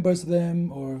remembers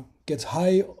them or gets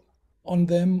high on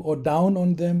them or down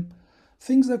on them.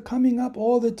 Things are coming up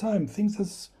all the time.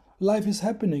 Life is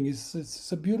happening.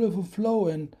 It's a beautiful flow,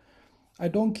 and I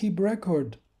don't keep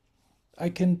record. I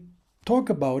can talk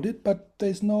about it, but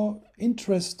there's no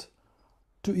interest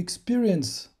to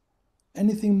experience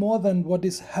anything more than what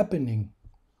is happening.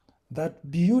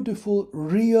 That beautiful,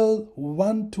 real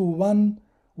one-to-one,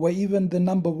 where even the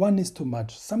number one is too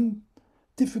much. Some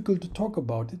difficult to talk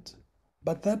about it,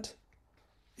 but that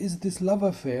is this love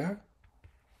affair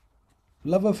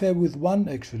with one,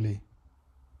 actually.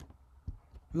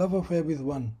 Love affair with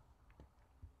one,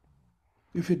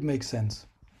 if it makes sense.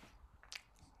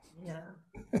 Yeah.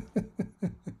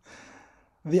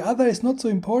 The other is not so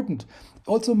important.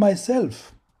 Also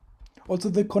myself, also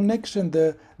the connection,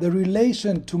 the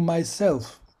relation to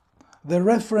myself, the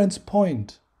reference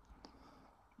point,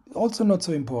 also not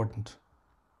so important.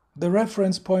 The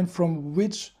reference point from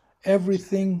which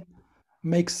everything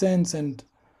makes sense, and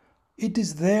it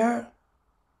is there.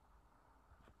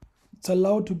 It's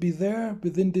allowed to be there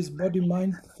within this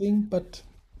body-mind thing, but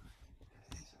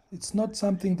it's not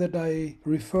something that I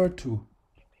refer to.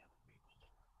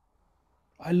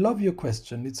 I love your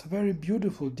question. It's a very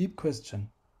beautiful, deep question.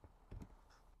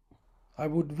 I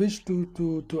would wish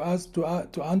to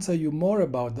answer you more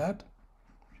about that.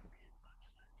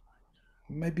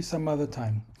 Maybe some other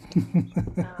time.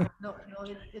 No,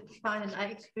 it's fine. And I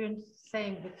experience the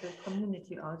same with the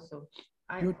community also.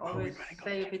 I always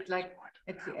say a bit like,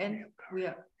 at the end, we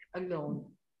are alone.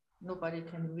 Nobody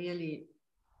can really,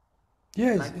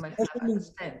 Yes, like myself,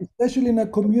 understand. especially in a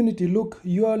community. Look,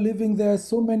 you are living there,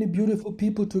 so many beautiful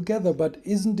people together, but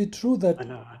isn't it true that I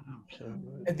know. So,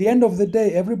 at the end of the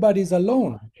day, everybody is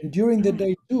alone, and during the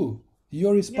day too,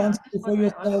 you're responsible that's for what I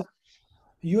also. yourself.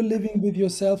 You're living with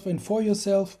yourself and for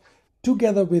yourself,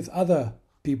 together with other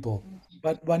people,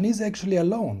 but one is actually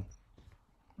alone.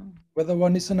 Whether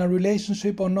one is in a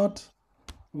relationship or not,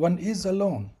 one is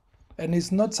alone, and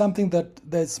it's not something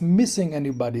that's missing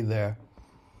anybody there.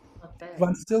 Not bad.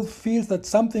 One still feels that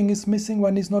something is missing.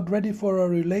 One is not ready for a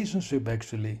relationship,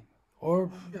 actually, or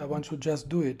yeah, one should just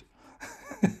do it.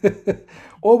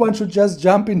 Or one should just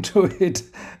jump into it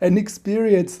and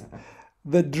experience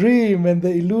the dream and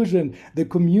the illusion. The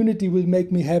community will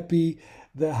make me happy.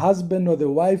 The husband or the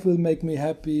wife will make me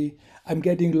happy. I'm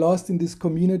getting lost in this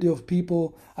community of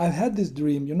people. I've had this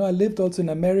dream. You know, I lived also in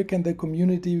America in the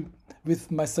community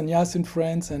with my sannyasin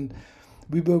friends, and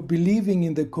we were believing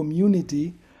in the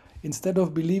community instead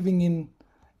of believing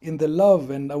in the love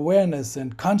and awareness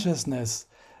and consciousness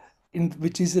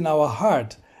which is in our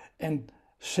heart. And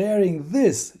sharing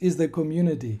this is the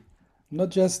community, not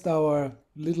just our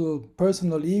little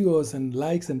personal egos and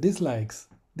likes and dislikes.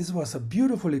 This was a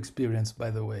beautiful experience, by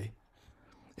the way.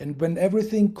 And when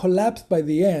everything collapsed by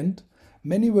the end,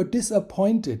 many were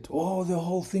disappointed. Oh, the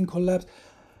whole thing collapsed.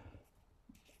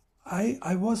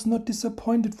 I was not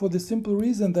disappointed for the simple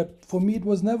reason that for me it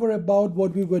was never about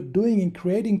what we were doing and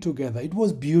creating together. It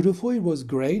was beautiful, it was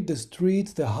great, the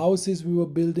streets, the houses we were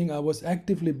building. I was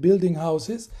actively building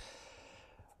houses.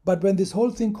 But when this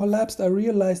whole thing collapsed, I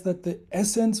realized that the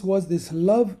essence was this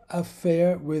love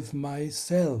affair with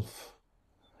myself.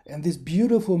 And this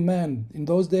beautiful man, in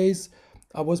those days,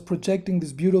 I was projecting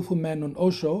this beautiful man on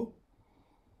Osho,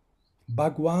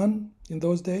 Bhagwan, in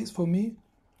those days for me.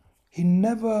 He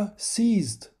never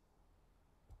ceased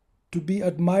to be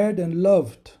admired and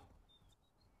loved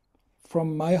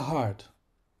from my heart,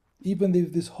 even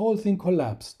if this whole thing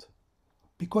collapsed,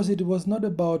 because it was not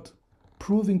about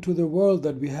proving to the world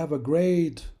that we have a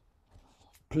great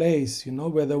place, you know,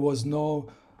 where there was no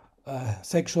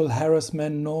sexual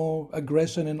harassment, no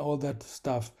aggression and all that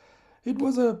stuff. It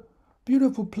was a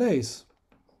beautiful place,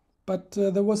 but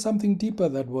there was something deeper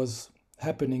that was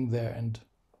happening there, and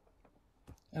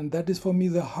that is for me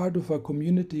the heart of a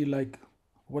community, like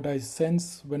what I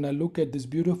sense when I look at these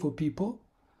beautiful people,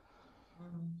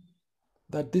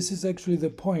 that this is actually the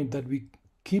point, that we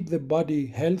keep the body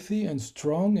healthy and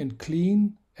strong and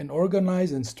clean and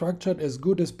organized and structured as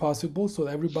good as possible, so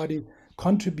everybody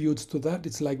contributes to that.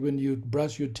 It's like when you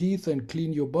brush your teeth and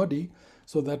clean your body,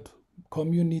 so that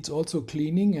commune needs also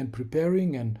cleaning and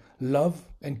preparing and love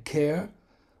and care,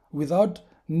 without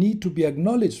need to be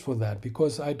acknowledged for that,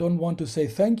 because I don't want to say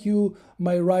thank you,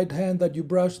 my right hand, that you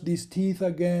brushed these teeth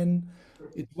again.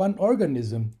 It's one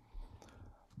organism,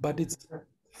 but it's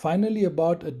finally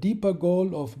about a deeper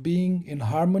goal of being in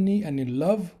harmony and in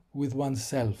love with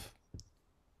oneself.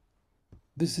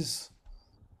 This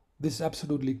is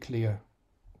absolutely clear.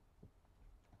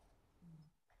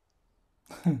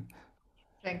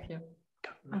 Thank you.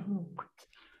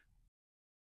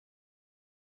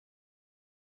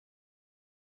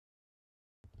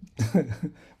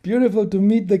 Beautiful to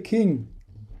meet the king.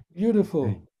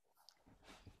 Beautiful.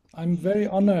 I'm very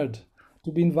honored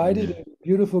to be invited in a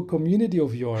beautiful community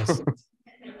of yours.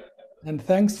 And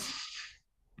thanks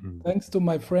to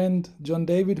my friend John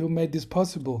David who made this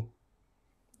possible.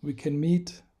 We can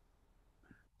meet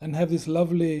and have this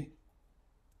lovely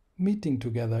meeting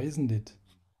together, isn't it?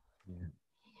 Yeah.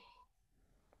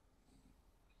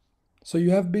 So you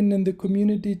have been in the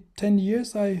community 10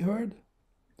 years, I heard?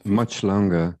 Much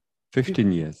longer,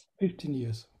 15 years. 15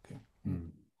 years, okay.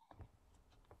 Mm.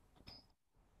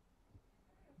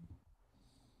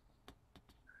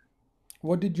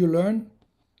 What did you learn?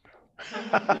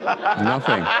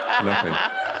 Nothing.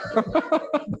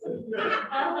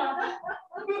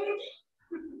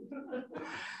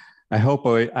 I hope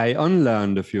I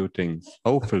unlearned a few things,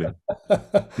 hopefully.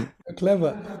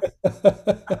 Clever.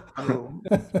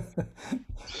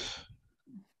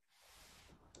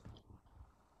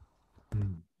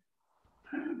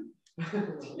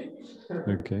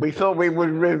 Okay. We thought we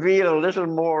would reveal a little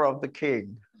more of the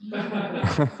king.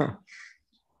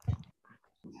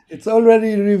 It's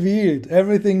already revealed.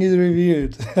 Everything is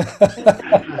revealed.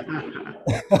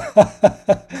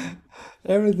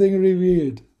 Everything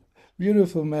revealed.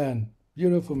 Beautiful man.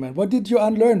 Beautiful man. What did you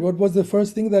unlearn? What was the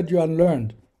first thing that you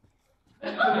unlearned?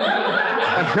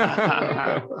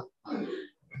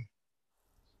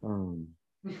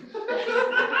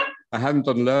 I haven't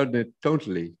unlearned it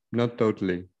totally. Not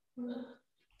totally.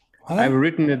 Huh? I've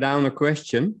written it down a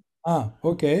question. Ah,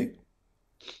 okay.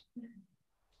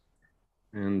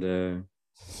 And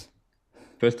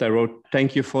first I wrote,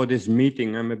 "Thank you for this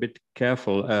meeting." I'm a bit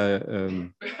careful.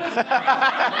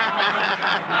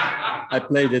 I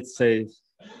played it safe.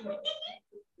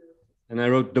 And I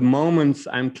wrote, "The moments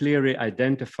I'm clearly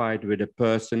identified with a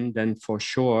person, then for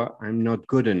sure I'm not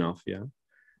good enough, yeah?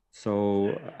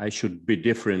 So I should be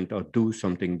different or do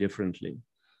something differently."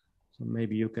 So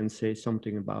maybe you can say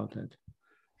something about that.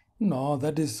 No,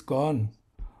 that is gone.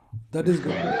 That is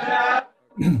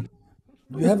gone.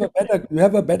 You have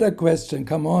a better question.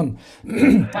 Come on.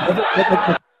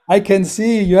 I can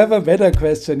see you have a better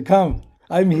question. Come.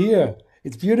 I'm here.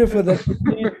 It's beautiful that you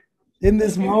meet in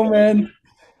this moment.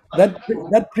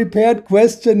 That prepared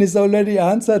question is already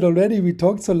answered already. We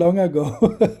talked so long ago.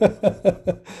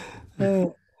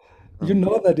 You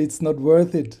know that it's not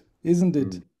worth it, isn't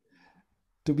it?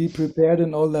 To be prepared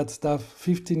and all that stuff.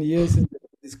 15 years in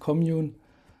this commune.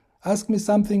 Ask me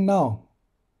something now.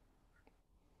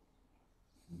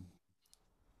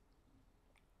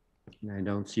 I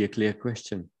don't see a clear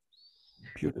question.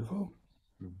 Beautiful.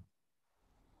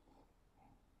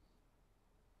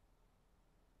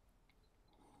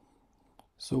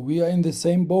 So we are in the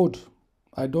same boat.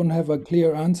 I don't have a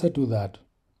clear answer to that.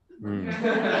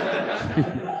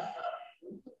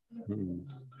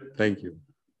 Thank you.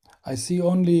 I see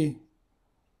only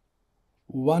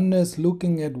oneness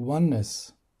looking at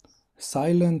oneness,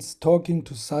 silence talking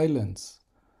to silence,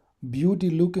 beauty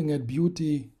looking at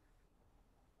beauty,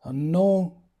 and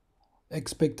no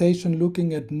expectation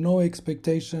looking at no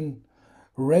expectation,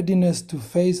 readiness to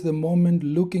face the moment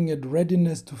looking at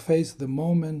readiness to face the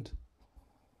moment.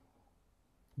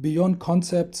 Beyond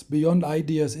concepts, beyond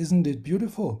ideas, isn't it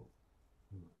beautiful?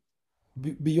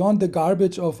 Beyond the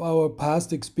garbage of our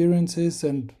past experiences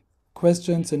and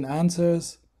questions and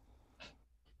answers.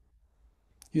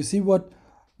 You see what,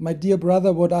 my dear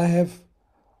brother, what I have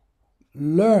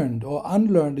learned or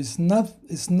unlearned is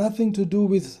nothing to do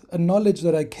with a knowledge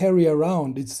that I carry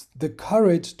around. It's the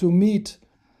courage to meet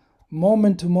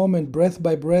moment to moment, breath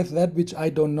by breath, that which I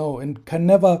don't know and can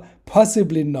never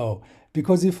possibly know.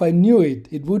 Because if I knew it,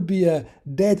 it would be a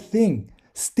dead thing.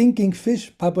 Stinking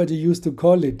fish, Papaji used to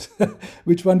call it,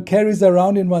 which one carries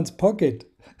around in one's pocket.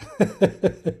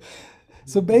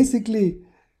 So basically,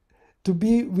 to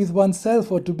be with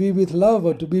oneself or to be with love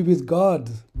or to be with God,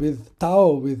 with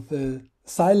Tao, with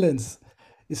silence,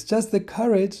 is just the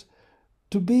courage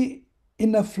to be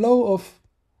in a flow of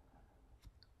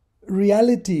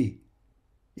reality,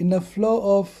 in a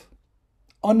flow of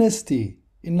honesty,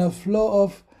 in a flow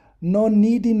of no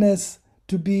neediness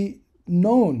to be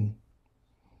known,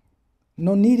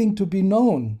 no needing to be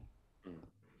known,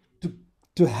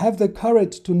 to have the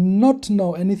courage to not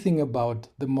know anything about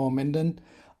the moment. And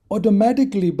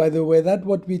automatically, by the way, that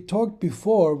what we talked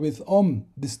before with Om,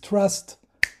 this trust,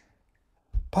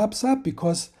 pops up,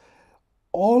 because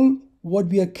all what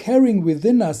we are carrying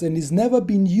within us and is never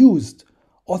been used,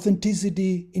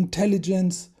 authenticity,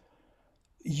 intelligence,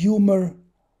 humor,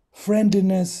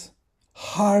 friendliness,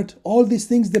 heart, all these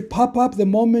things, they pop up the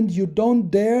moment you don't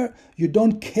dare, you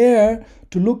don't care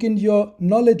to look in your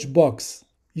knowledge box.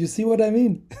 You see what I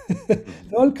mean? They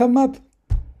all come up.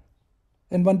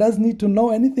 And one doesn't need to know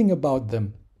anything about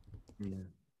them. Yeah.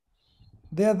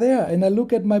 They're there. And I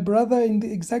look at my brother in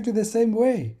exactly the same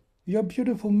way. You're a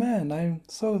beautiful man. I'm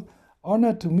so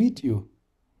Honored to meet you.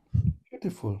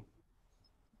 Beautiful.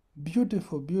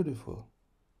 Beautiful, beautiful.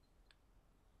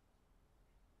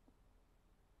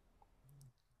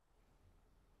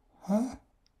 Huh?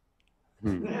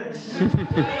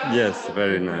 Yes,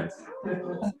 very nice.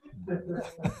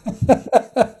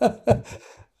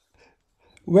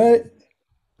 Where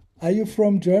are you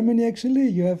from? Germany, actually?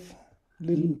 You have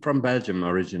little From Belgium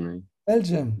originally.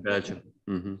 Belgium. Belgium.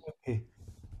 Okay.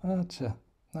 Acha.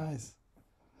 Nice.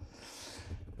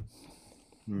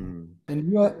 And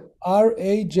you are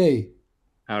R.A.J.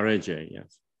 R.A.J.,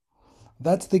 yes.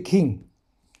 That's the king.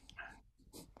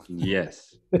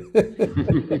 Yes.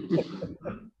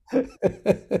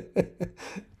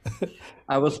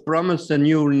 I was promised a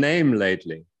new name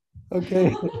lately.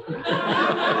 Okay.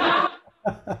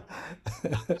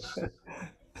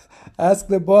 Ask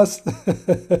the boss.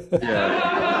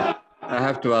 Yeah. I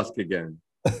have to ask again.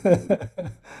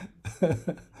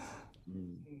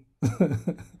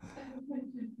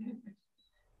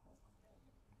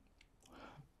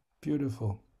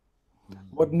 Beautiful.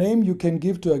 What name you can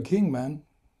give to a king, man?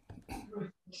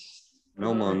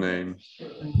 No more name.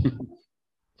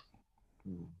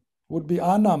 Would be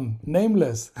Anam,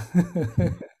 nameless.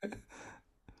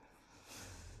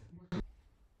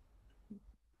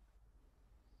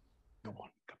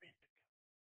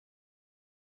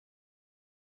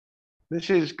 This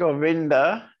is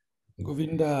Govinda.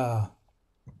 Govinda.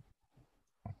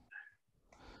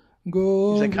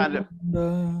 He's a kind of.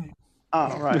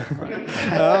 Oh, right.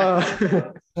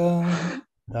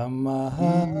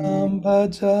 Dhammaham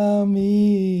bhajami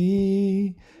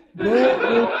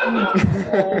Govindam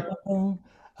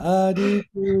Adi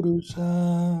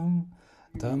Purusham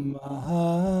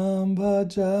Dhammaham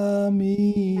bhajami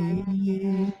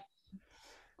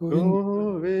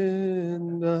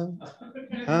Govinda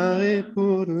Hari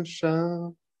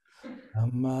Purusha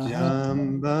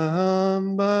Dhammaham Jambam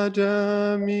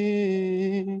Bhajami.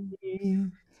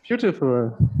 Beautiful.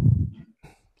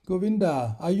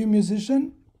 Govinda, are you a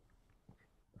musician?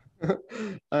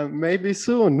 Maybe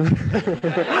soon.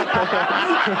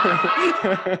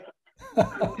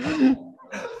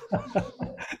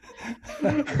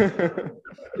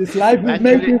 This life will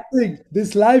make you sing.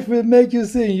 This life will make you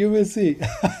sing. You will see.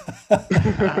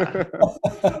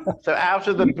 So out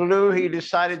of the blue, he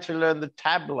decided to learn the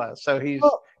tabla. So he's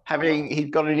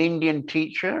got an Indian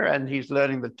teacher and he's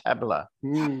learning the tabla.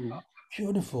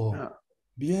 Beautiful.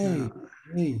 Yay.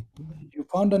 Yay. You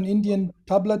found an Indian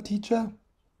tabla teacher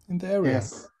in the area?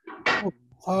 Yes. Oh,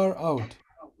 far out.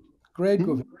 Great,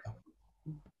 Govinda.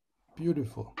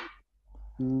 Beautiful.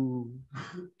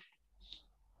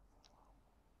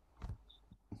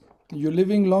 You're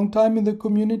living long time in the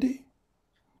community?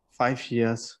 5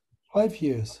 years. 5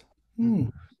 years.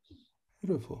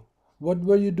 Beautiful. What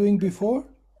were you doing before?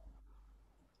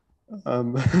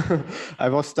 I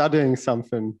was studying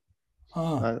something.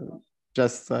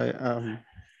 Just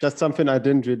something I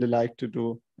didn't really like to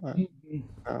do.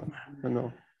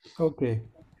 Okay.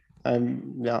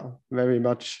 I'm very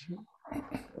much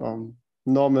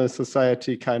normal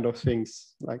society kind of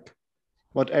things, like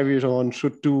what everyone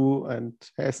should do and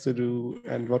has to do,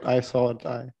 and what I thought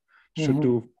I should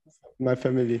do for my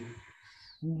family.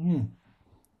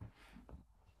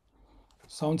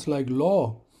 Sounds like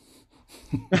law.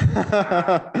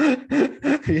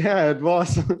 Yeah, it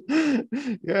was.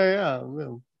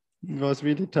 Well, it was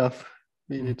really tough.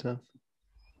 Really tough.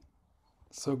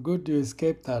 So good you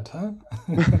escaped that, huh?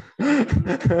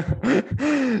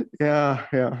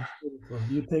 Yeah. Beautiful.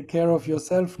 You take care of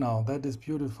yourself now. That is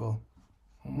beautiful.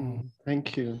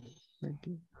 Thank you.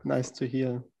 Nice to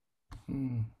hear.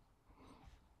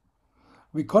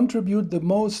 We contribute the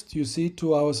most, you see,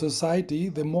 to our society,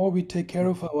 the more we take care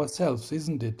of ourselves,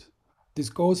 isn't it? This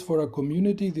goes for a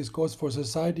community, this goes for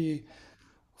society,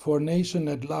 for a nation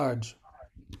at large.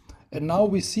 And now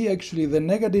we see actually the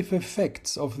negative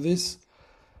effects of this,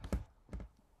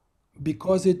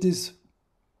 because it is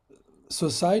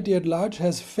society at large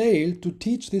has failed to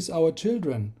teach this our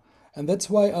children. And that's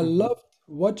why I loved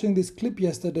watching this clip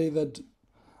yesterday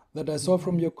that I saw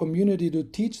from your community, to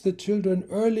teach the children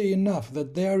early enough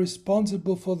that they are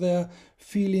responsible for their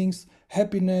feelings,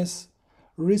 happiness.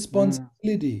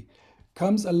 Responsibility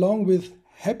comes along with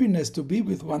happiness to be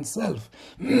with oneself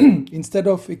instead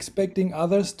of expecting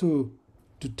others to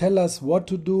tell us what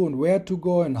to do and where to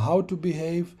go and how to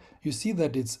behave. You see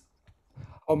that it's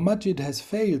how much it has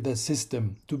failed, the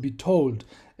system, to be told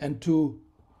and to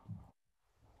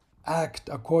act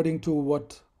according to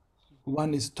what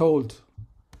one is told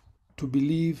to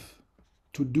believe,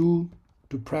 to do,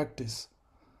 to practice.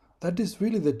 That is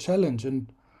really the challenge.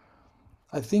 And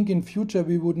I think in future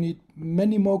we would need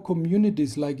many more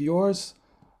communities like yours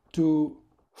to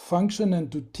function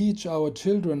and to teach our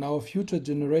children, our future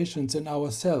generations, and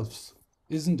ourselves,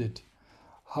 isn't it?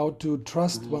 How to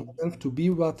trust oneself, to be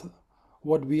what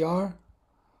we are,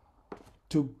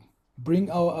 to bring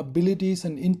our abilities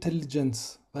and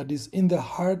intelligence that is in the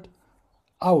heart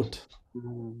out,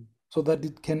 so that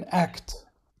it can act,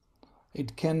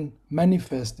 it can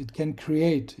manifest, it can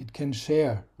create, it can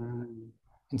share,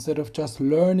 instead of just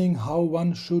learning how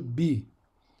one should be.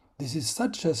 This is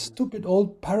such a stupid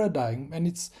old paradigm, and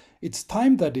it's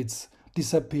time that it's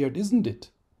disappeared, isn't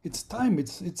it? It's time.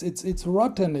 It's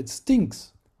rotten. It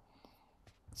stinks.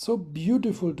 So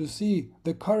beautiful to see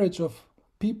the courage of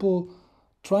people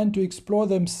trying to explore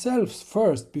themselves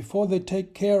first before they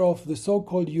take care of the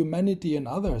so-called humanity and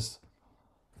others.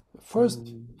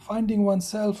 First, finding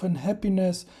oneself and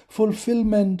happiness,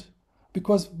 fulfillment,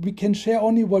 because we can share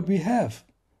only what we have.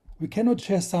 We cannot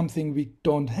share something we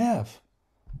don't have.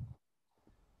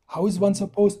 How is one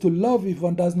supposed to love if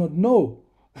one does not know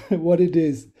what it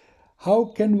is? How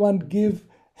can one give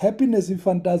happiness if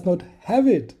one does not have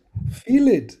it, feel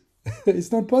it?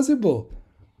 It's not possible.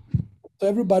 So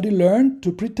everybody learned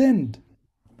to pretend.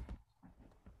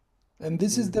 And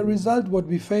this is the result, what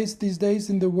we face these days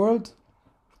in the world,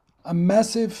 a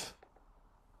massive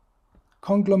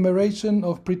conglomeration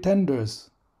of pretenders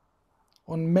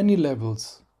on many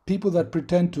levels. People that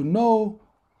pretend to know,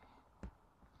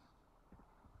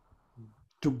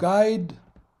 to guide,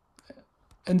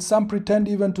 and some pretend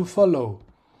even to follow.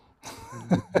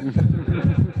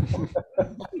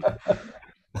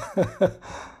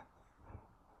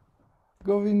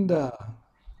 Govinda.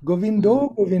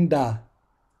 Govindo, Govinda.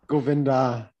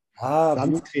 Govinda.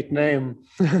 Sanskrit name.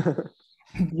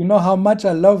 You know how much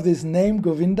I love this name,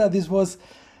 Govinda. This was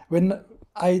when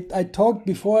I talked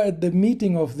before at the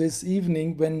meeting of this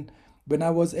evening when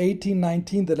I was 18,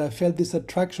 19, that I felt this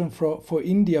attraction for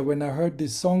India when I heard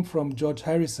this song from George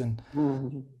Harrison.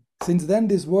 Since then,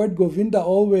 this word Govinda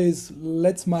always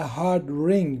lets my heart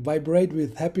ring, vibrate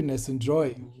with happiness and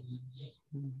joy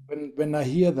when I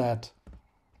hear that.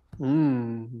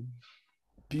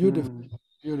 Beautiful,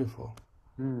 beautiful.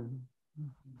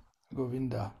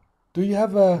 Govinda. Do you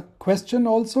have a question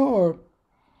also, or?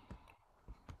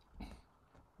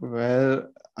 Well,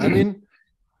 I mean,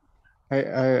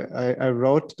 I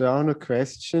wrote down a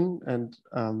question, and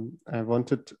I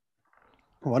wanted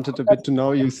a bit to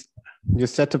know. You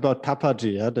said about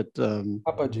Papaji, yeah, that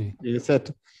Papaji.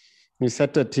 you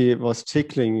said that he was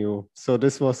tickling you. So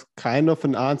this was kind of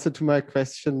an answer to my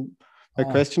question. My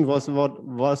question was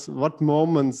what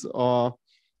moments or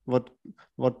what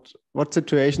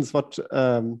situations, what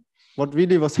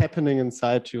really was happening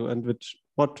inside you, and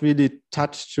what really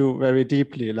touched you very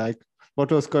deeply, like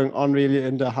what was going on really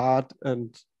in the heart,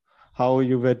 and how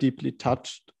you were deeply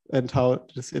touched, and how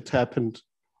it happened.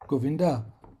 Govinda,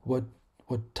 what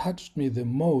touched me the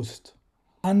most,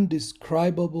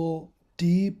 undescribable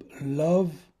deep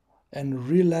love and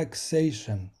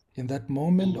relaxation in that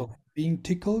moment of being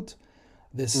tickled,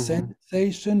 the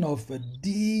sensation of a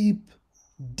deep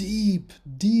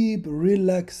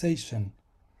relaxation.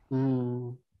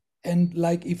 And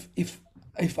like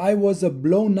if I was a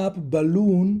blown up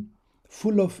balloon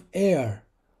full of air,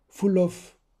 full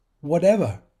of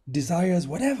whatever, desires,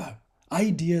 whatever,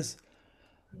 ideas,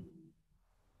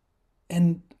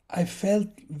 and I felt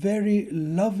very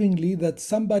lovingly that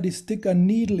somebody stick a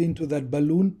needle into that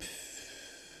balloon,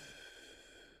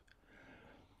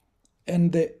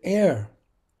 and the air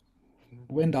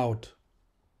went out.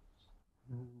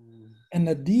 And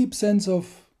a deep sense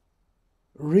of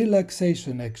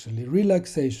relaxation, actually,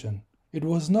 relaxation. It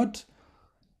was not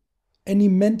any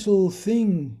mental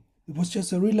thing. It was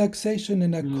just a relaxation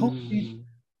and a complete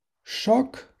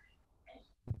shock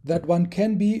that one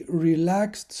can be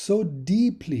relaxed so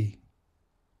deeply.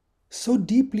 So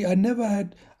deeply. I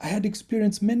had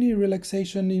experienced many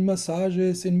relaxation in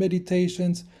massages, in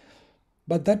meditations,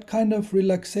 but that kind of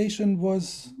relaxation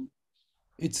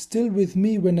it's still with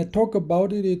me. When I talk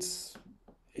about it,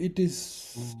 it is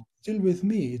still with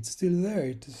me. It's still there.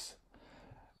 It is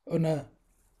on a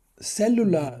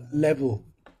cellular level.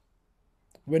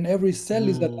 When every cell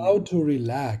is allowed to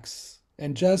relax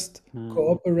and just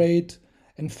cooperate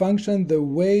and function the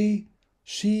way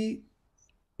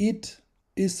it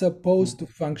is supposed to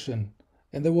function.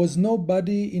 And there was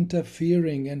nobody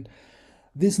interfering, and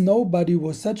this nobody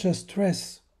was such a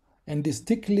stress. And this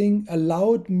tickling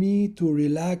allowed me to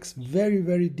relax very,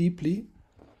 very deeply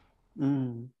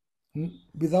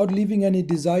without leaving any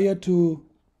desire to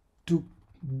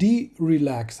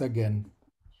de-relax again.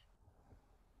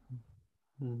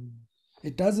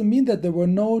 it doesn't mean that there were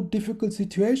no difficult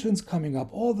situations coming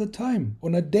up all the time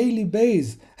on a daily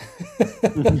basis.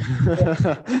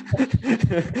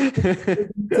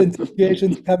 And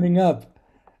situations coming up.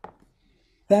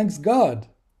 Thanks God.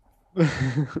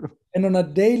 And on a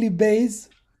daily basis,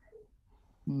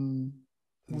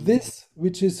 this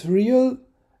which is real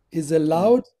is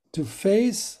allowed to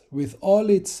face with all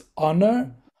its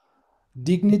honor,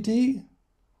 dignity,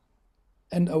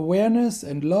 and awareness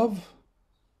and love,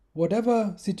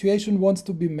 whatever situation wants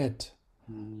to be met.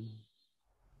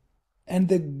 And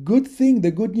the good thing,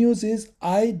 the good news is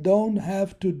I don't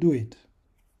have to do it.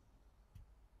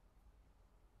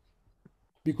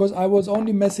 Because I was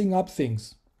only messing up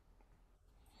things.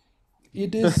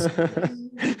 It is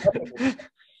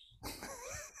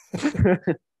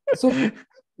so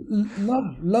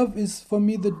love is for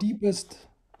me the deepest,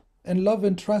 and love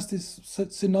and trust is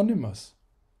synonymous.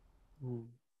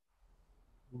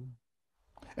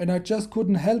 And I just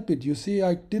couldn't help it. You see,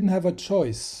 I didn't have a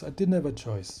choice.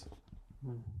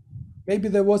 Maybe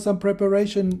there was some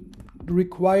preparation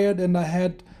required, and I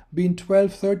had been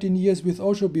 12, 13 years with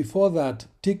Osho before that.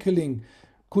 Tickling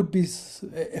could be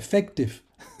effective.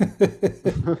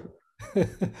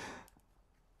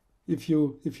 if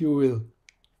you will.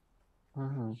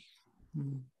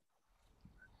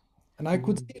 And I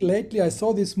could see lately, I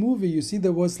saw this movie. You see,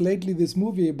 there was lately this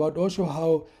movie about Osho,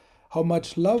 how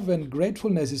much love and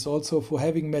gratefulness is also for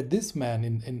having met this man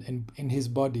in his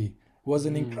body. It was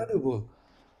an incredible,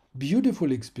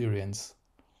 beautiful experience.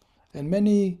 And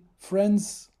many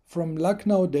friends from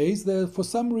Lucknow days, they're for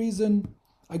some reason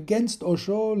against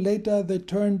Osho. Later they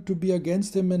turned to be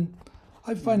against him, and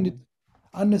I find it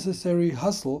unnecessary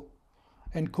hustle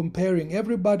and comparing.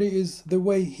 Everybody is the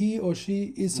way he or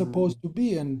she is supposed to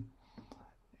be, and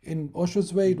in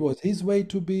Osho's way it was his way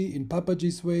to be, in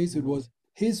Papaji's ways it was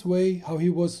his way, how he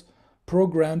was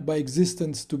programmed by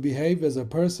existence to behave as a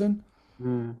person.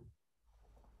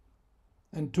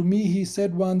 And to me he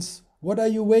said once, what are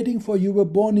you waiting for? You were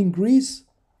born in Greece,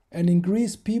 and in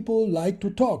Greece people like to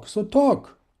talk, so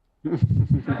talk.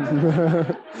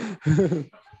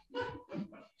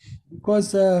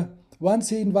 Because once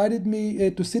he invited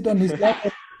me to sit on his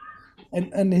lap,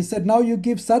 and he said, now you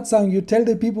give satsang, you tell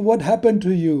the people what happened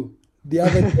to you the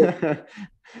other day.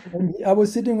 And I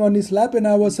was sitting on his lap, and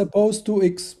I was supposed to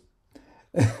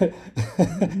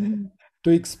to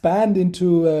expand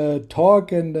into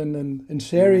talk and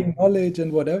sharing knowledge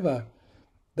and whatever.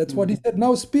 That's what he said.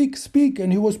 Now speak, speak.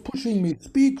 And he was pushing me.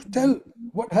 Speak, tell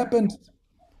what happened.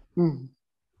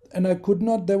 And I could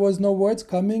not, there was no words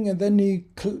coming. And then he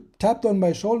tapped on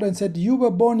my shoulder and said, you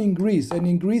were born in Greece. And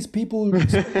in Greece, people...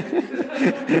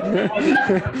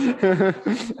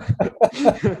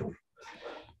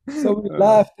 So we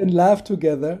laughed and laughed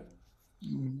together.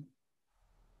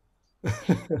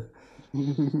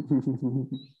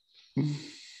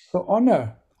 So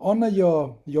honor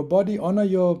your body, honor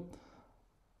your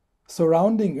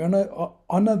surrounding,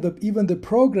 honor even the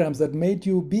programs that made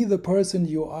you be the person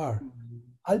you are.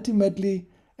 Ultimately,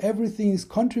 everything is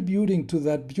contributing to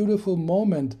that beautiful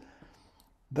moment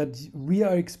that we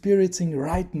are experiencing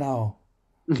right now.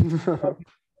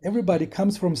 Everybody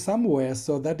comes from somewhere,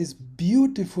 so that is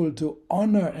beautiful to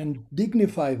honor and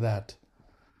dignify that,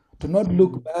 to not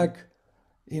look back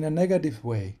in a negative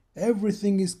way.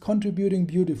 Everything is contributing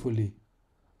beautifully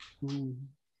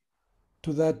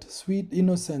to that sweet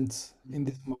innocence in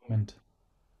this moment.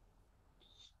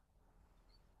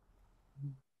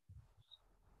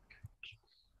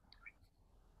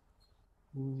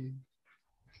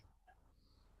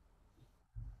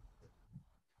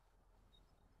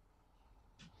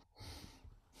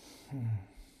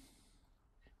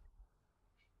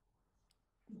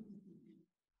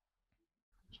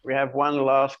 We have one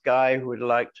last guy who would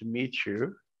like to meet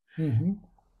you.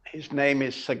 His name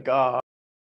is Sagar.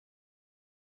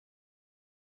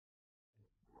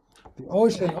 The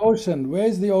ocean, where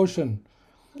is the ocean?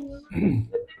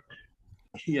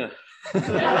 Here.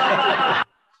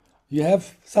 You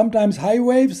have sometimes high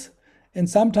waves and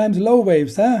sometimes low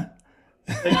waves, huh?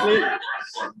 Exactly.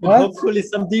 Hopefully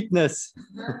some deepness.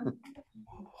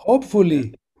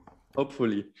 Hopefully.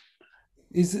 Hopefully.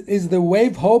 Is the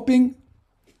wave hoping?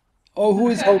 Or who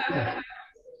is hoping?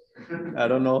 I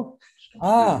don't know.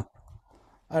 Ah,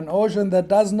 an ocean that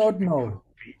does not know.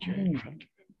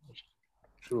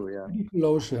 True, yeah. Beautiful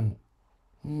ocean.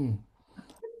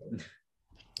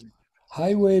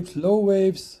 High waves, low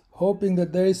waves, hoping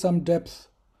that there is some depth.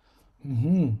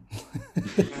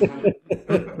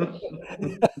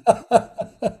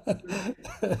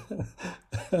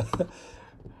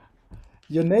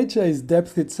 Your nature is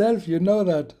depth itself, you know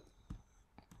that.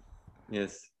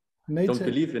 Yes. Nature. Don't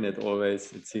believe in it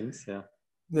always, it seems. Yeah.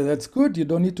 That's good. You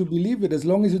don't need to believe it. As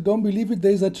long as you don't believe it,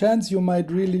 there's a chance you might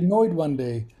really know it one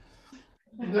day.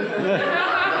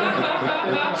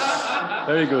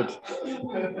 Very good.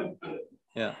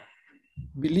 Yeah.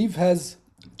 Belief has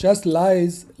just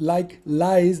lies, like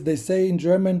lies. They say in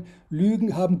German,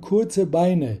 Lügen haben kurze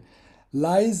Beine.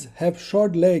 Lies have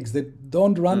short legs. They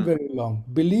don't run very long.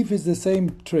 Belief is the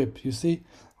same trip, you see.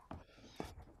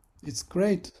 It's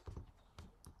great.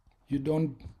 You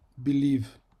don't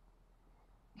believe.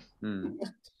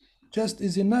 Just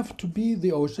is enough to be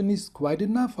the ocean is quite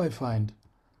enough, I find.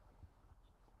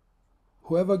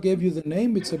 Whoever gave you the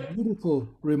name, it's a beautiful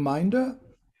reminder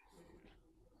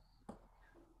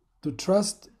to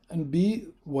trust and be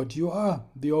what you are,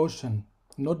 the ocean.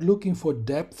 Not looking for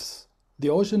depths. The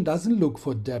ocean doesn't look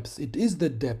for depths. It is the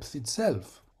depth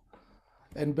itself.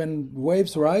 And when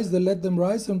waves rise, they let them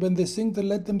rise. And when they sink, they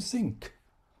let them sink.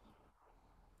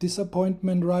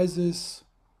 Disappointment rises.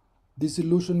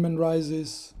 Disillusionment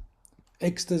rises.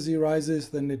 Ecstasy rises,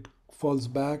 then it falls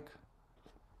back.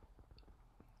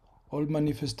 All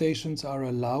manifestations are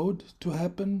allowed to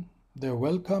happen. They're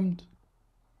welcomed.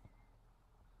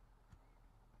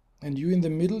 And you in the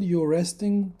middle, you're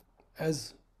resting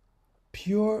as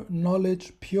pure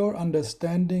knowledge, pure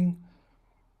understanding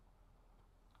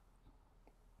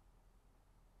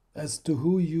as to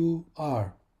who you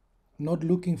are. Not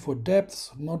looking for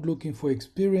depths, not looking for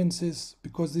experiences,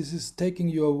 because this is taking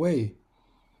you away.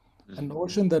 An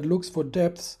ocean that looks for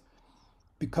depths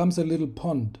becomes a little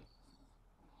pond.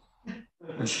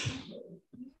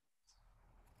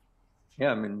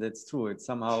 Yeah, I mean, that's true. It's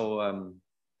somehow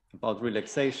about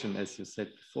relaxation, as you said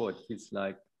before. It feels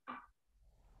like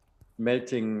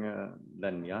melting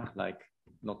then, yeah, like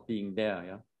not being there,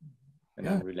 yeah, when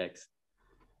I'm relaxed.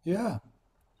 Yeah,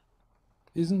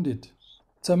 isn't it?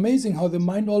 It's amazing how the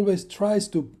mind always tries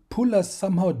to pull us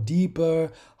somehow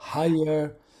deeper,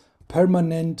 higher,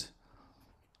 permanent.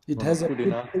 It has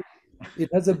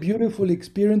a beautiful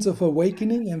experience of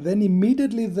awakening, and then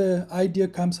immediately the idea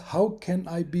comes, how can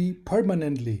I be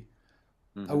permanently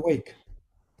awake?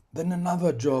 Then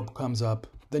another job comes up.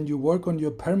 Then you work on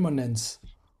your permanence.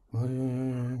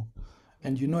 And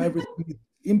you know everything is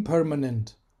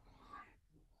impermanent.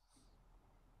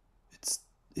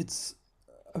 It's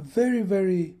a very,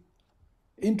 very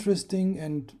interesting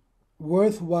and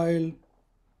worthwhile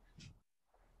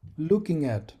looking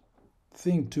at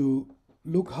thing to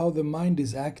look how the mind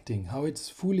is acting, how it's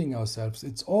fooling ourselves.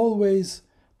 It's always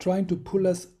trying to pull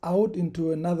us out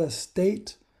into another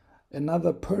state,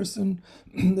 another person,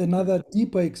 another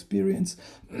deeper experience,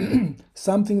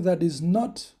 something that is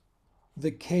not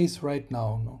the case right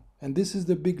now. No? And this is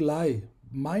the big lie.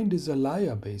 Mind is a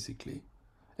liar, basically.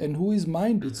 And who is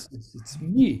mind? It's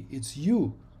me, it's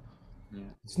you. Yeah.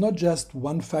 It's not just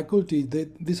one faculty.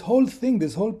 This whole thing,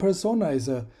 this whole persona is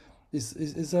a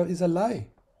lie.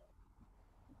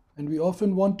 And we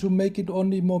often want to make it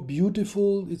only more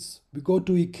beautiful. We go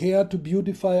to IKEA to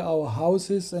beautify our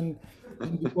houses, and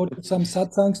we go to some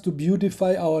satsangs to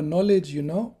beautify our knowledge, you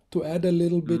know, to add a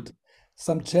little bit,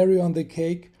 some cherry on the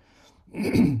cake.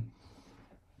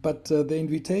 But the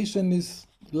invitation is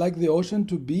like the ocean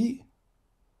to be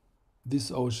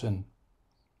this ocean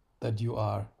that you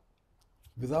are,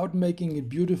 without making it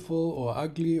beautiful or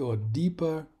ugly or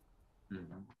deeper.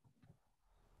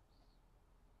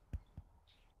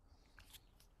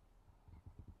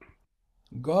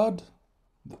 God,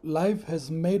 life has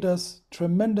made us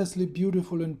tremendously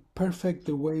beautiful and perfect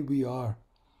the way we are.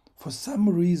 For some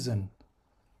reason,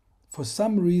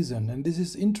 and this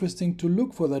is interesting to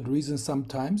look for that reason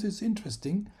sometimes, it's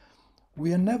interesting,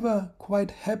 we are never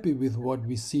quite happy with what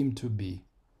we seem to be.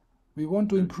 We want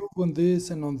to improve on this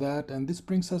and on that, and this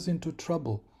brings us into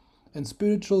trouble. And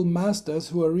spiritual masters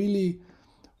who are really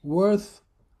worth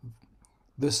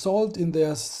the salt in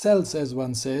their cells, as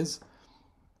one says,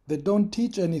 they don't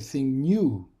teach anything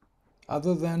new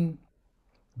other than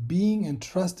being and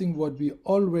trusting what we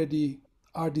already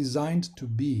are designed to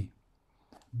be,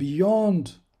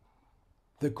 beyond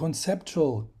the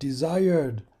conceptual,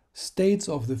 desired states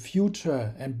of the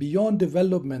future, and beyond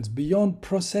developments, beyond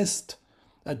processed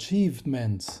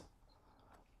achievements.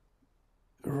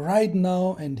 Right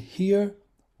now and here,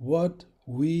 what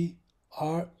we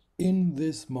are in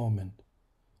this moment.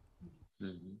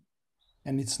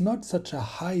 And it's not such a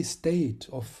high state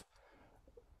of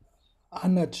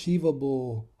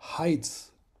unachievable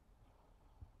heights.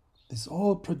 It's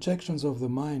all projections of the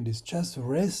mind. It's just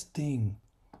resting,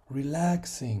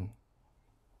 relaxing,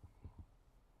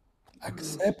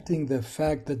 accepting the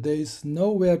fact that there is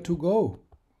nowhere to go.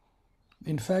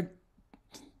 In fact,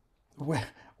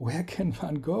 where can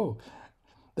one go?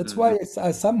 That's why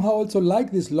I somehow also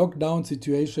like this lockdown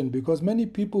situation, because many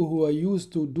people who are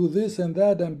used to do this and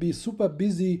that and be super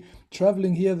busy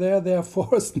traveling here, there, they are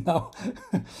forced now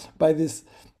by this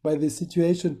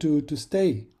situation to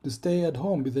stay at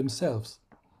home with themselves.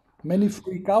 Many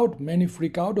freak out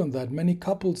on that. Many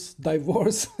couples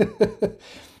divorce.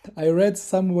 I read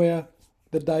somewhere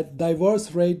the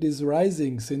divorce rate is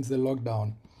rising since the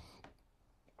lockdown,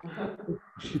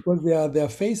 because they are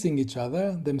facing each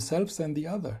other, themselves and the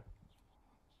other.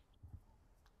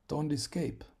 Don't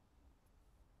escape.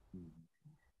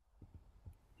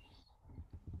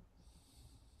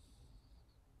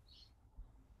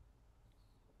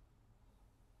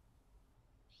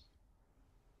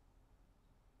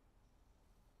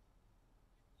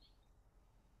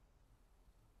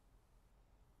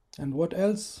 And what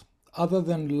else other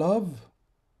than love,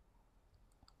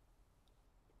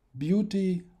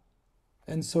 beauty,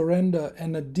 and surrender,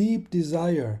 and a deep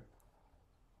desire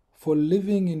for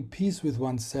living in peace with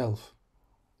oneself?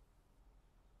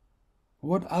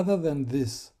 What other than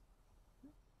this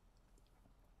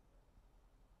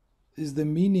is the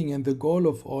meaning and the goal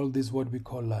of all this, what we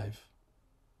call life?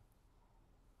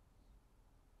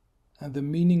 And the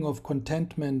meaning of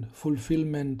contentment,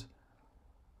 fulfillment.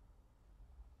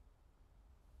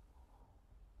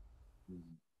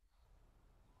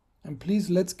 And please,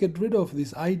 let's get rid of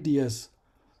these ideas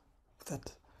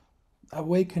that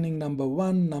awakening number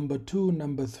 1, number 2,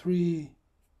 number 3,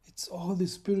 it's all the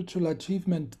spiritual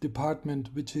achievement department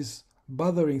which is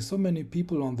bothering so many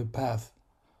people on the path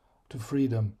to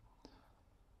freedom.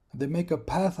 They make a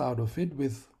path out of it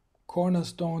with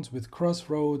cornerstones, with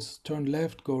crossroads, turn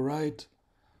left, go right,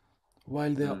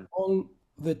 while they're all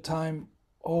the time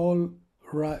all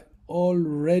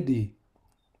ready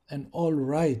and all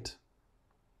right.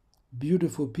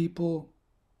 Beautiful people,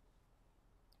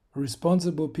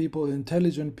 responsible people,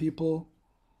 intelligent people,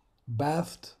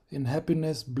 bathed in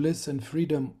happiness, bliss, and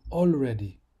freedom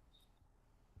already.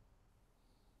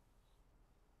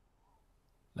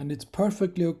 And it's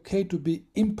perfectly okay to be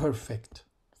imperfect.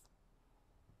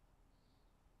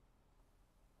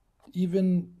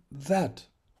 Even that.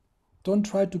 Don't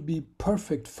try to be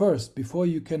perfect first before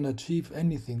you can achieve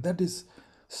anything. That is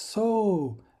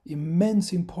so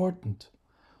immense important.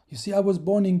 You see, I was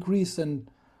born in Greece and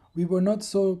we were not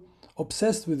so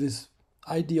obsessed with this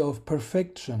idea of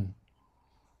perfection.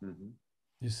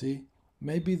 You see,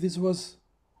 maybe this was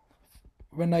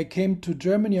when I came to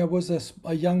Germany. I was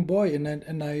a young boy,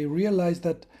 and I realized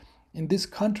that in this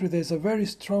country there's a very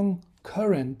strong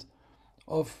current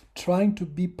of trying to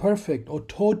be perfect or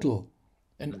total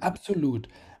and absolute.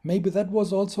 Maybe that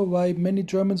was also why many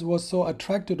Germans were so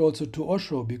attracted also to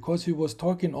Osho, because he was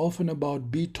talking often about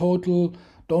be total,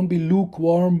 don't be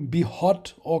lukewarm, be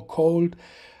hot or cold.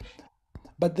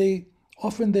 But they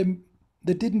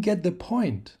didn't get the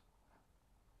point.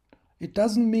 It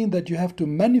doesn't mean that you have to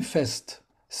manifest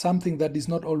something that is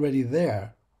not already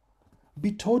there.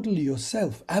 Be totally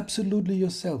yourself, absolutely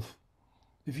yourself.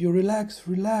 If you relax,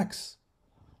 relax.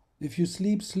 If you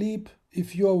sleep, sleep.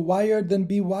 If you're wired, then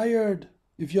be wired.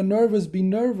 If you're nervous, be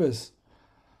nervous.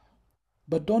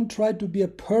 But don't try to be a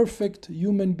perfect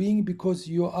human being, because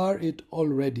you are it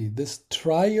already. This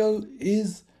trial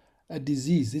is a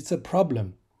disease. It's a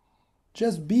problem.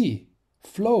 Just be,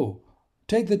 flow.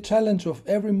 Take the challenge of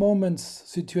every moment's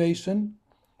situation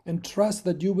and trust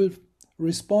that you will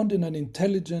respond in an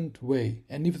intelligent way.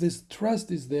 And if this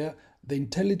trust is there, the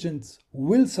intelligence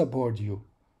will support you.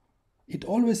 It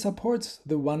always supports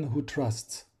the one who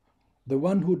trusts. The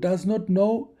one who does not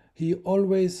know, he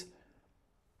always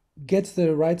gets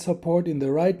the right support in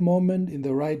the right moment, in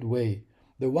the right way.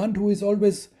 The one who is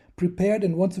always prepared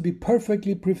and wants to be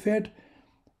perfectly prepared,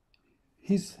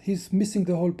 he's missing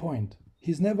the whole point.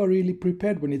 He's never really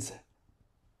prepared when it's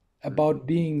about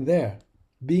being there,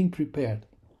 being prepared.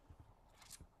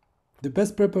 The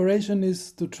best preparation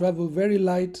is to travel very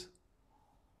light,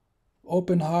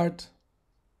 open heart,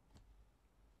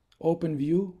 open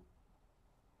view,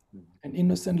 and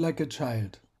innocent like a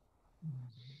child.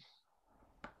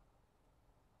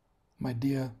 My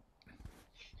dear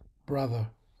brother.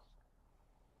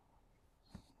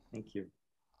 Thank you.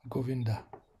 Govinda.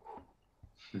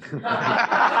 The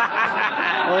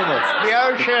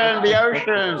ocean, the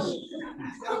ocean.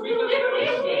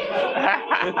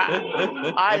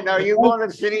 I know you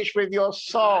want to finish with your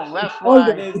song. That's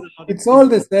why. It's all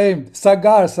the same.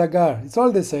 Sagar, sagar. It's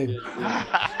all the same.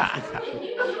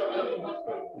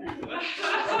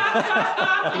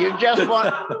 You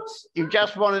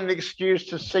just want an excuse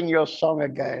to sing your song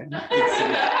again.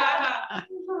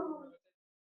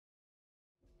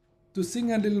 To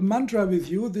sing a little mantra with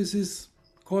you, this is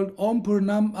called Om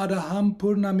Purnam Adaham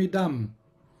Purnamidam.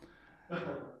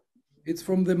 It's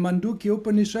from the Mandukya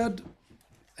Upanishad,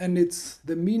 and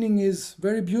the meaning is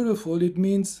very beautiful. It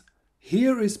means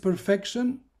here is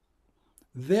perfection,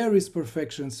 there is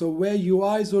perfection. So where you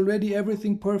are is already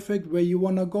everything perfect. Where you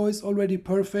want to go is already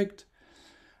perfect.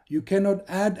 You cannot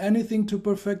add anything to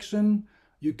perfection.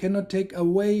 You cannot take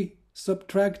away,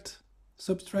 subtract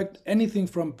anything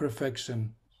from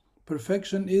perfection.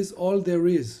 Perfection is all there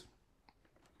is.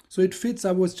 So it fits.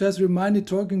 I was just reminded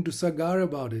talking to Sagar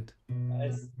about it.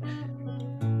 Nice.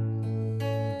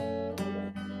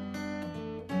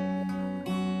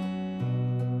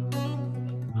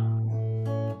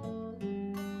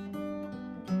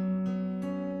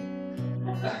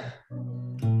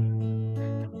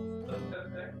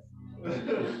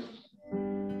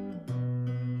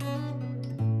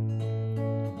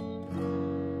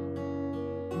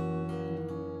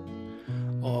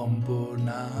 Om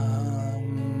Purnam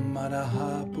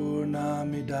Madaha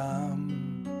Purnamidam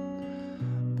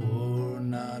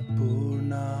Purnat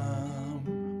Purnam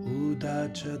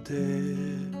Udachyate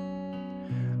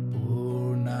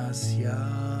Purnasya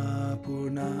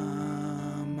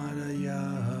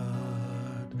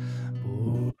Purnamadayat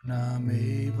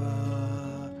Purnameva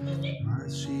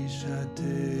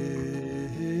Ashishate.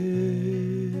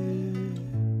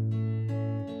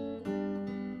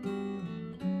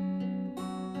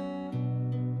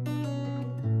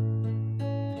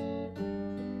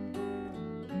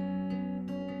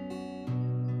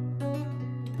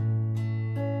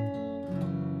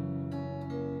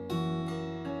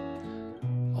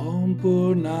 Om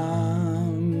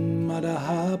Purnam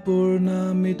Madaha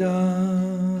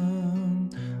Purnamidam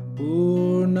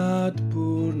Purnat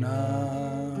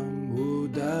Purnam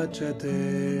Udachyate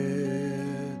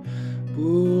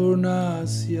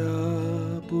Purnasya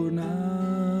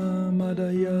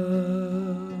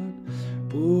Purnamadayat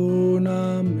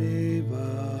Purnameva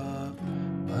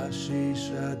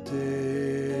Vashishate.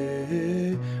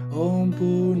 Om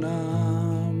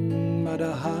Purnam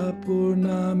Madaha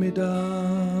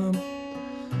Purnamidam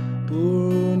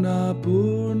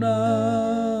Purna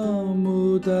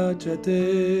Mudachyate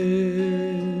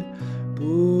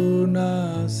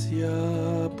Purnasya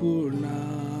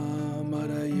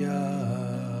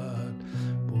Purnamadayat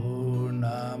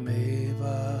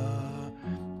Purnameva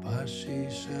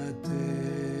Vashishate.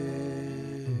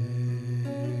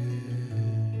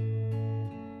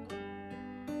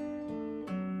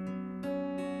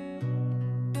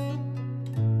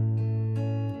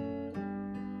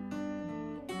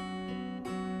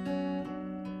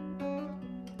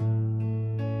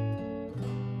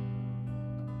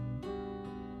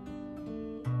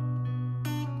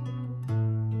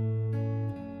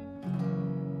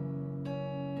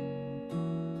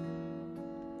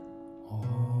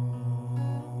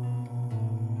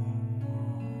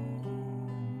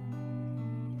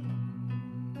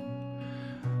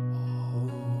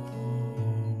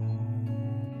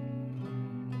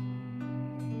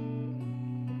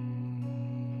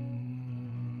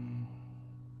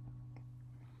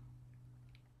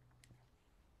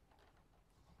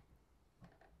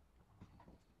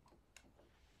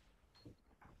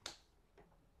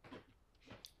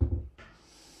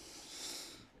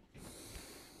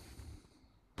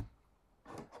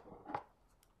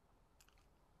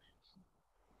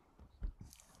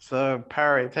 So,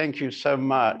 Pari, thank you so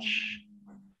much.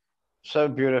 So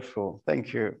beautiful.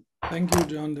 Thank you. Thank you,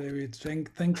 John David.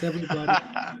 Thanks everybody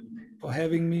for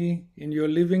having me in your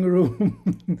living room.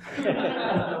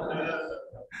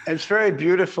 It's very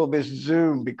beautiful, this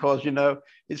Zoom, because, you know,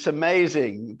 it's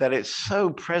amazing that it's so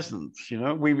present. You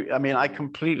know, I mean, I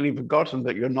completely forgotten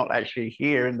that you're not actually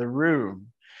here in the room.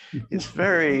 It's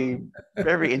very,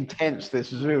 very intense, this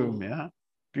Zoom. Yeah.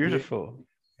 Beautiful.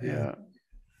 Yeah.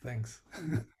 Thanks.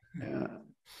 Yeah.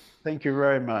 Thank you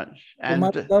very much. And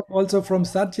much love also from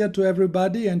Satya to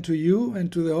everybody, and to you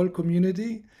and to the whole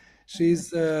community.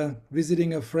 She's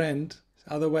visiting a friend.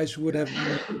 Otherwise, she would have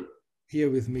been here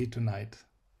with me tonight.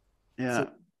 Yeah. So,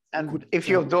 and if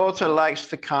your daughter likes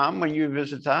to come when you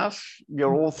visit us,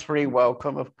 you're all three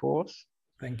welcome, of course.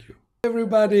 Thank you.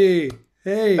 Everybody.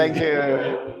 Hey. Thank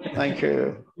you. Thank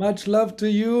you. Much love to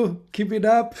you. Keep it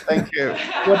up. Thank you.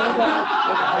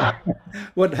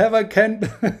 Whatever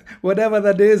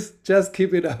that is, just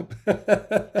keep it up.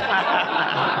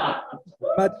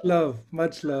 Much love.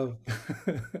 Much love.